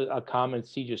a common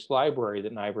CGIS library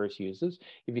that NIBRS uses.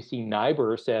 If you see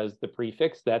NIBRS as the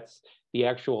prefix, that's the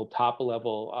actual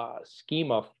top-level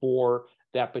schema for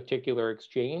that particular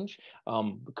exchange.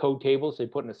 The code tables, they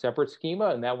put in a separate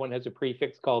schema, and that one has a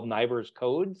prefix called NIBRS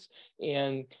codes.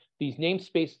 And these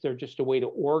namespaces are just a way to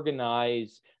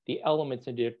organize the elements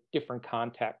into different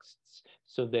contexts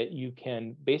so that you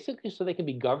can basically, so they can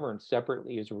be governed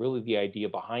separately is really the idea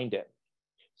behind it.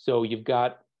 So you've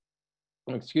got,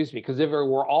 excuse me, because if it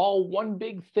were all one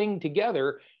big thing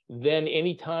together, then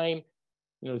anytime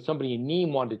somebody in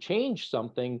NEEM wanted to change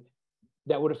something,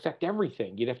 that would affect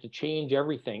everything. You'd have to change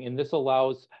everything. And this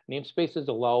allows, namespaces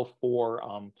allow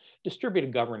for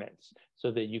distributed governance so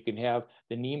that you can have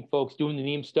the NEEM folks doing the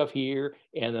NEEM stuff here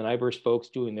and the NIBRS folks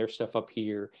doing their stuff up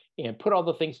here and put all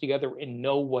the things together and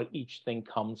know what each thing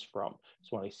comes from.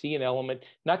 So when I see an element,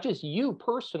 not just you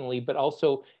personally, but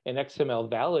also an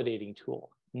XML validating tool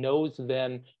knows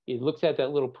then, it looks at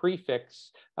that little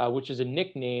prefix, which is a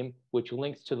nickname, which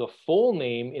links to the full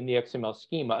name in the XML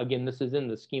schema. Again, this is in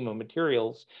the schema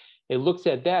materials. It looks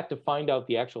at that to find out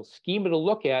the actual schema to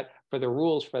look at for the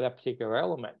rules for that particular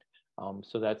element.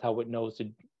 So that's how it knows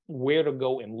where to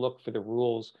go and look for the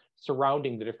rules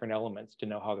surrounding the different elements to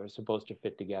know how they're supposed to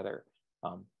fit together.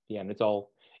 Yeah, and it's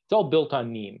all built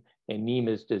on NEEM. And NEEM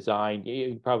is designed,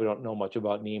 you probably don't know much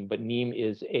about NEEM, but NEEM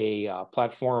is a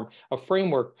platform, a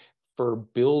framework for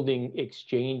building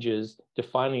exchanges,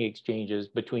 defining exchanges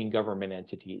between government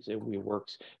entities. It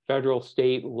works federal,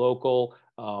 state, local,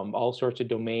 all sorts of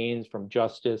domains, from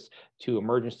justice to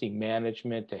emergency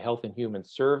management to health and human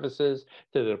services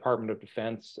to the Department of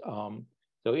Defense. So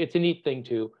it's a neat thing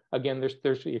too. Again,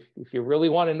 if you really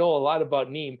want to know a lot about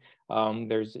NIEM,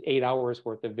 there's 8 hours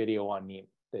worth of video on NIEM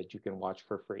that you can watch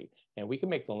for free. And we can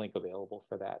make the link available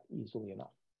for that easily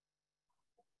enough.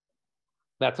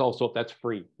 That's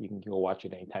free. You can go watch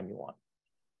it anytime you want.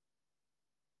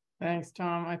 Thanks,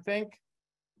 Tom. I think,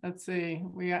 let's see,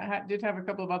 we did have a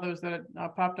couple of others that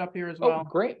popped up here as well. Oh,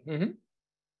 great.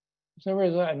 So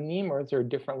is that a NIEM or is there a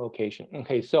different location?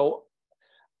 Okay, so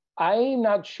I'm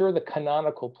not sure the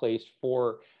canonical place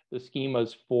for the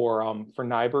schemas for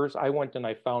NIBRS. I went and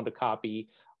I found a copy.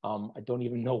 I don't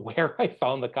even know where I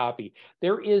found the copy.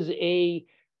 There is a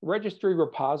registry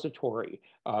repository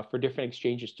for different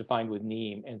exchanges to find with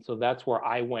NIEM. And so that's where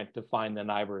I went to find the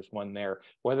NIBRS one there.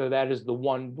 Whether that is the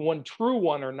one true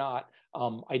one or not,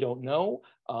 I don't know,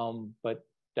 but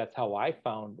that's how I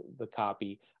found the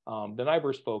copy. The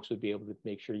NIBRS folks would be able to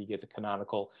make sure you get the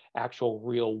canonical, actual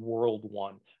real world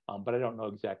one, but I don't know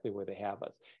exactly where they have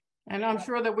us. And I'm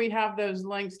sure that we have those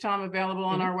links, Tom, available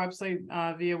on our website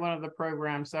via one of the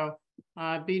programs. So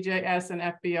BJS and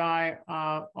FBI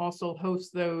also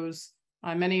host those,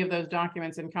 many of those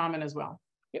documents in common as well.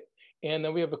 Yep. And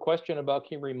then we have a question about,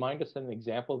 can you remind us an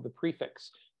example of the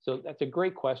prefix? So that's a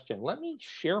great question. Let me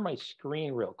share my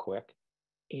screen real quick.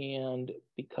 And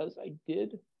because I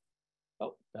did,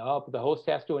 the host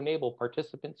has to enable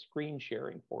participant screen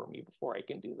sharing for me before I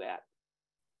can do that.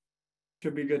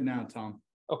 Should be good now, Tom.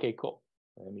 Okay, cool.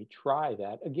 Let me try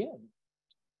that again.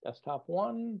 Desktop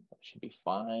 1, that should be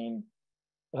fine.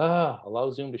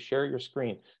 Allow Zoom to share your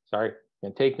screen. Sorry, it's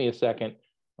gonna take me a second.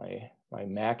 My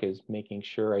Mac is making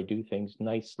sure I do things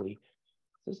nicely.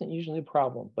 This isn't usually a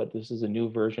problem, but this is a new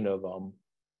version of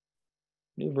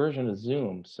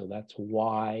Zoom, so that's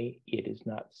why it is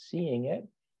not seeing it.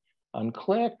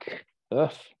 Unclick.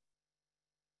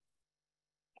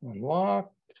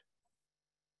 Unlocked.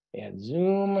 Add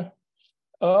Zoom.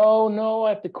 Oh no, I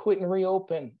have to quit and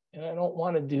reopen, and I don't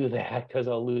want to do that because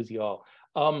I'll lose you all.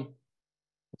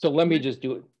 So let me just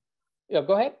do it. Yeah,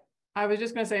 go ahead. I was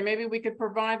just going to say, maybe we could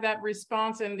provide that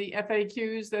response in the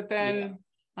FAQs that then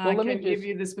can give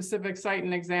you the specific site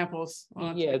and examples.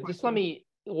 Yeah, just let me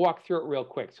walk through it real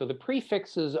quick. So the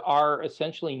prefixes are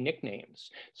essentially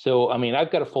nicknames. So, I mean, I've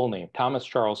got a full name, Thomas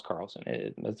Charles Carlson.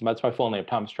 That's my full name,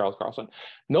 Thomas Charles Carlson.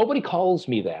 Nobody calls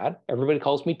me that. Everybody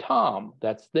calls me Tom.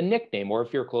 That's the nickname. Or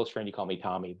if you're a close friend, you call me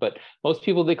Tommy. But most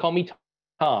people, they call me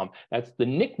Tom. That's the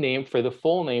nickname for the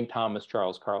full name, Thomas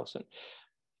Charles Carlson.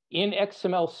 In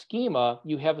XML schema,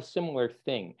 you have a similar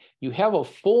thing. You have a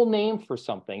full name for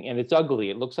something, and it's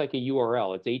ugly. It looks like a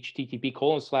URL. It's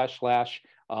http://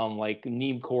 like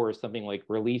NIEM core or something like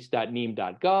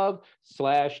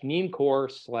release.niem.gov/NIEM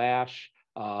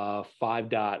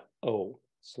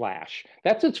core/5.0/.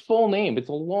 That's its full name. It's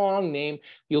a long name.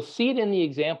 You'll see it in the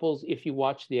examples if you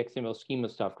watch the XML schema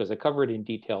stuff, because I cover it in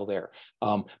detail there.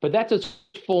 But that's its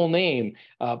full name.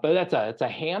 But it's a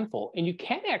handful, and you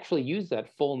can actually use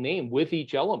that full name with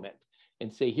each element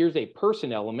and say, here's a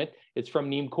person element. It's from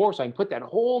NIEM core, so I can put that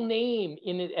whole name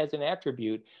in it as an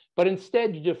attribute. But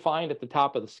instead, you define at the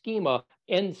top of the schema,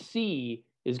 NC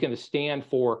is going to stand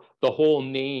for the whole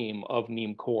name of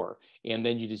NIEM core, and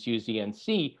then you just use the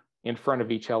NC in front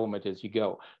of each element as you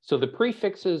go. So the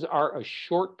prefixes are a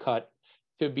shortcut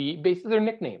to be, basically they're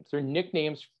nicknames. They're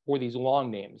nicknames for these long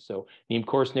names. So NIEM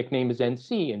core's nickname is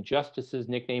NC, and Justice's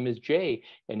nickname is J,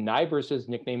 and NIBRS's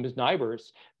nickname is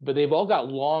NIBRS, but they've all got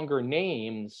longer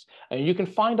names, and you can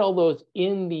find all those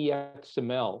in the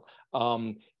XML.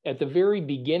 At the very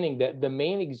beginning, the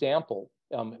main example,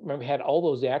 remember, had all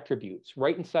those attributes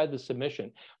right inside the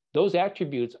submission. Those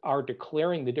attributes are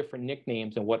declaring the different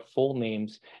nicknames and what full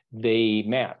names they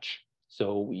match.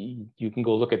 So you can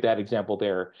go look at that example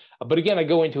there. But again, I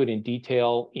go into it in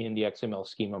detail in the XML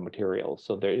schema material.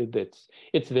 So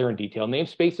it's there in detail.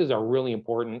 Namespaces are really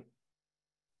important.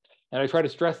 And I try to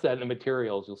stress that in the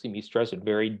materials. You'll see me stress it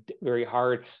very, very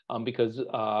hard because the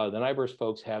NIBRS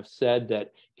folks have said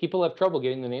that people have trouble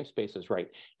getting the namespaces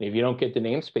right. And if you don't get the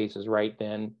namespaces right,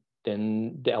 then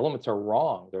the elements are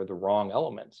wrong. They're the wrong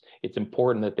elements. It's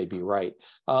important that they be right.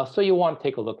 So you want to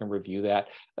take a look and review that.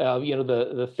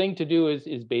 The thing to do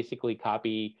is basically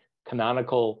copy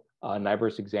canonical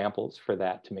NIBRS examples for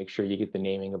that to make sure you get the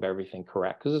naming of everything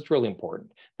correct, because it's really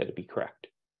important that it be correct.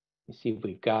 Let's see if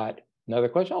we've got another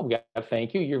question. Oh, we got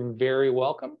thank you. You're very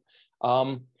welcome.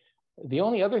 The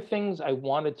only other things I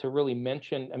wanted to really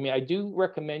mention, I mean, I do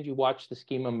recommend you watch the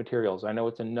schema materials. I know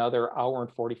it's another hour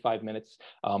and 45 minutes.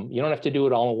 You don't have to do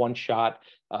it all in one shot,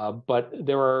 but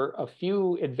there are a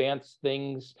few advanced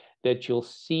things that you'll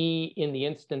see in the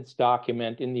instance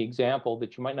document in the example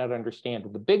that you might not understand.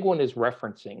 The big one is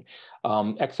referencing.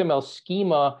 XML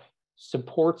schema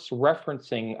supports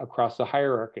referencing across the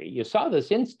hierarchy. You saw this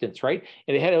instance, right?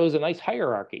 And it was a nice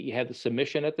hierarchy. You had the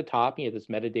submission at the top, you had this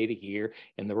metadata here,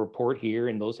 and the report here,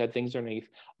 and those had things underneath,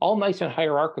 all nice and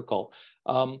hierarchical.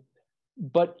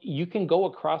 But you can go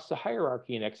across the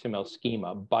hierarchy in XML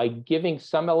schema by giving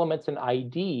some elements an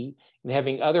ID and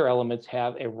having other elements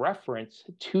have a reference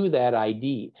to that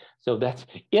ID. So that's,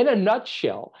 in a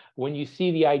nutshell, when you see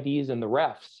the IDs and the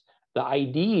refs, the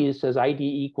ID says ID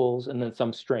equals and then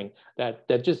some string. That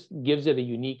just gives it a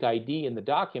unique ID in the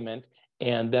document.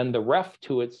 And then the ref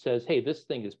to it says, hey, this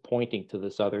thing is pointing to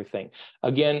this other thing.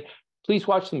 Again, please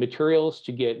watch the materials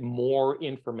to get more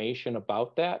information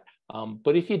about that.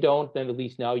 But if you don't, then at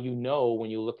least now you know when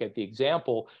you look at the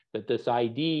example that this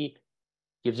ID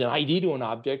gives an ID to an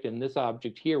object, and this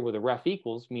object here with a ref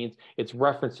equals means it's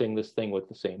referencing this thing with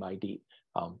the same ID.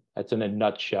 That's in a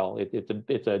nutshell.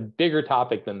 It's a bigger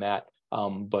topic than that,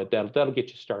 but that'll get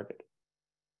you started.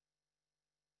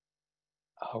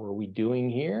 How are we doing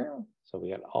here? So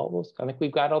we got all those. I think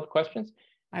we've got all the questions.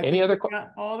 Any other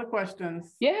questions? All the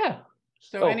questions. Yeah.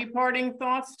 So any parting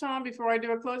thoughts, Tom, before I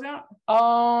do a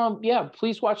closeout? Yeah,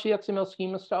 please watch the XML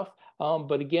schema stuff.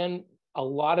 But again, a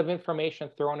lot of information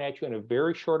thrown at you in a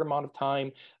very short amount of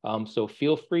time. So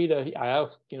feel free to,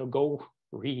 go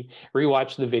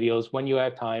rewatch the videos when you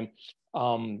have time.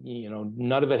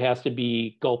 None of it has to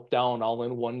be gulped down all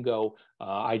in one go.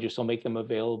 I just will make them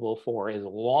available for as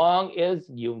long as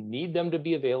you need them to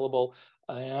be available,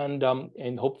 and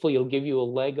hopefully it'll give you a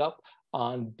leg up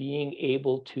on being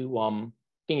able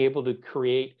to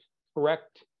create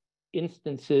correct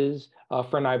instances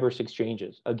for NIBRS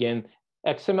exchanges. Again,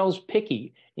 XML is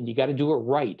picky, and you got to do it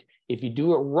right. If you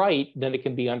do it right, then it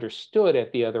can be understood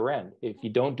at the other end. If you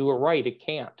don't do it right, it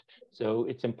can't. So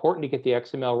it's important to get the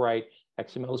XML right.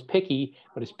 XML is picky,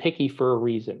 but it's picky for a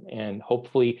reason. And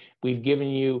hopefully we've given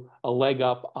you a leg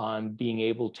up on being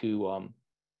able to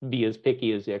be as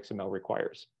picky as the XML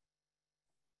requires.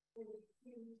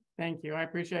 Thank you. I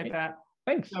appreciate that.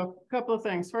 Thanks. So a couple of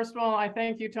things. First of all, I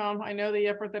thank you, Tom. I know the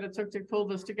effort that it took to pull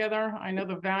this together. I know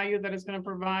the value that it's going to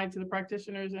provide to the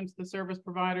practitioners and to the service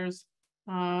providers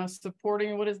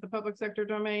supporting what is the public sector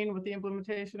domain with the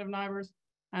implementation of NIBRS.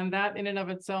 And that in and of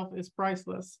itself is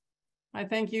priceless. I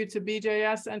thank you to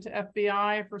BJS and to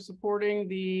FBI for supporting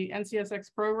the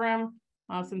NCSX program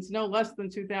since no less than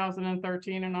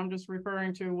 2013. And I'm just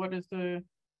referring to what is the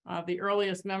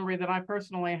earliest memory that I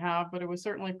personally have, but it was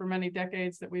certainly for many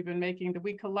decades that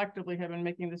we collectively have been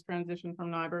making this transition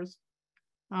from NIBRS.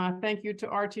 Thank you to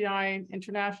RTI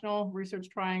International, Research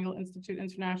Triangle Institute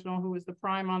International, who is the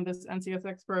prime on this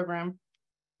NCSX program.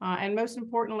 And most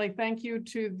importantly, thank you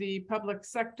to the public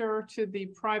sector, to the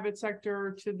private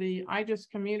sector, to the IGES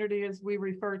community, as we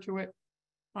refer to it,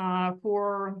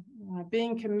 for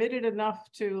being committed enough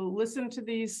to listen to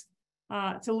these,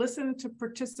 to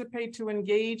participate, to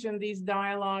engage in these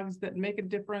dialogues that make a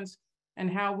difference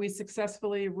and how we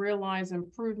successfully realize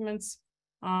improvements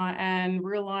and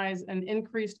realize an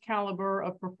increased caliber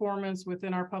of performance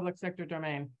within our public sector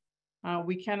domain.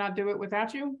 We cannot do it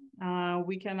without you.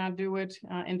 We cannot do it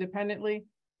independently.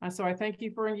 So I thank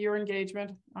you for your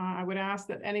engagement. I would ask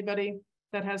that anybody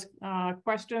that has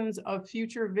questions of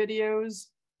future videos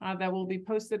that will be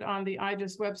posted on the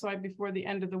IGES website before the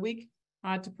end of the week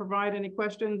to provide any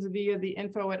questions via the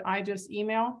info@IGES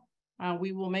email.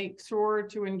 We will make sure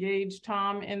to engage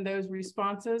Tom in those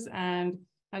responses and,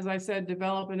 as I said,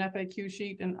 develop an FAQ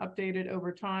sheet and update it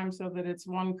over time so that it's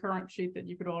one current sheet that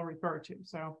you could all refer to.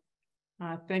 So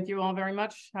thank you all very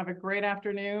much. Have a great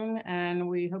afternoon, and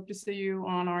we hope to see you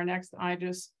on our next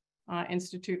IGES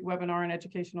Institute webinar and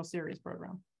educational series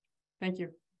program. Thank you.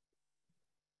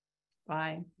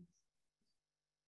 Bye.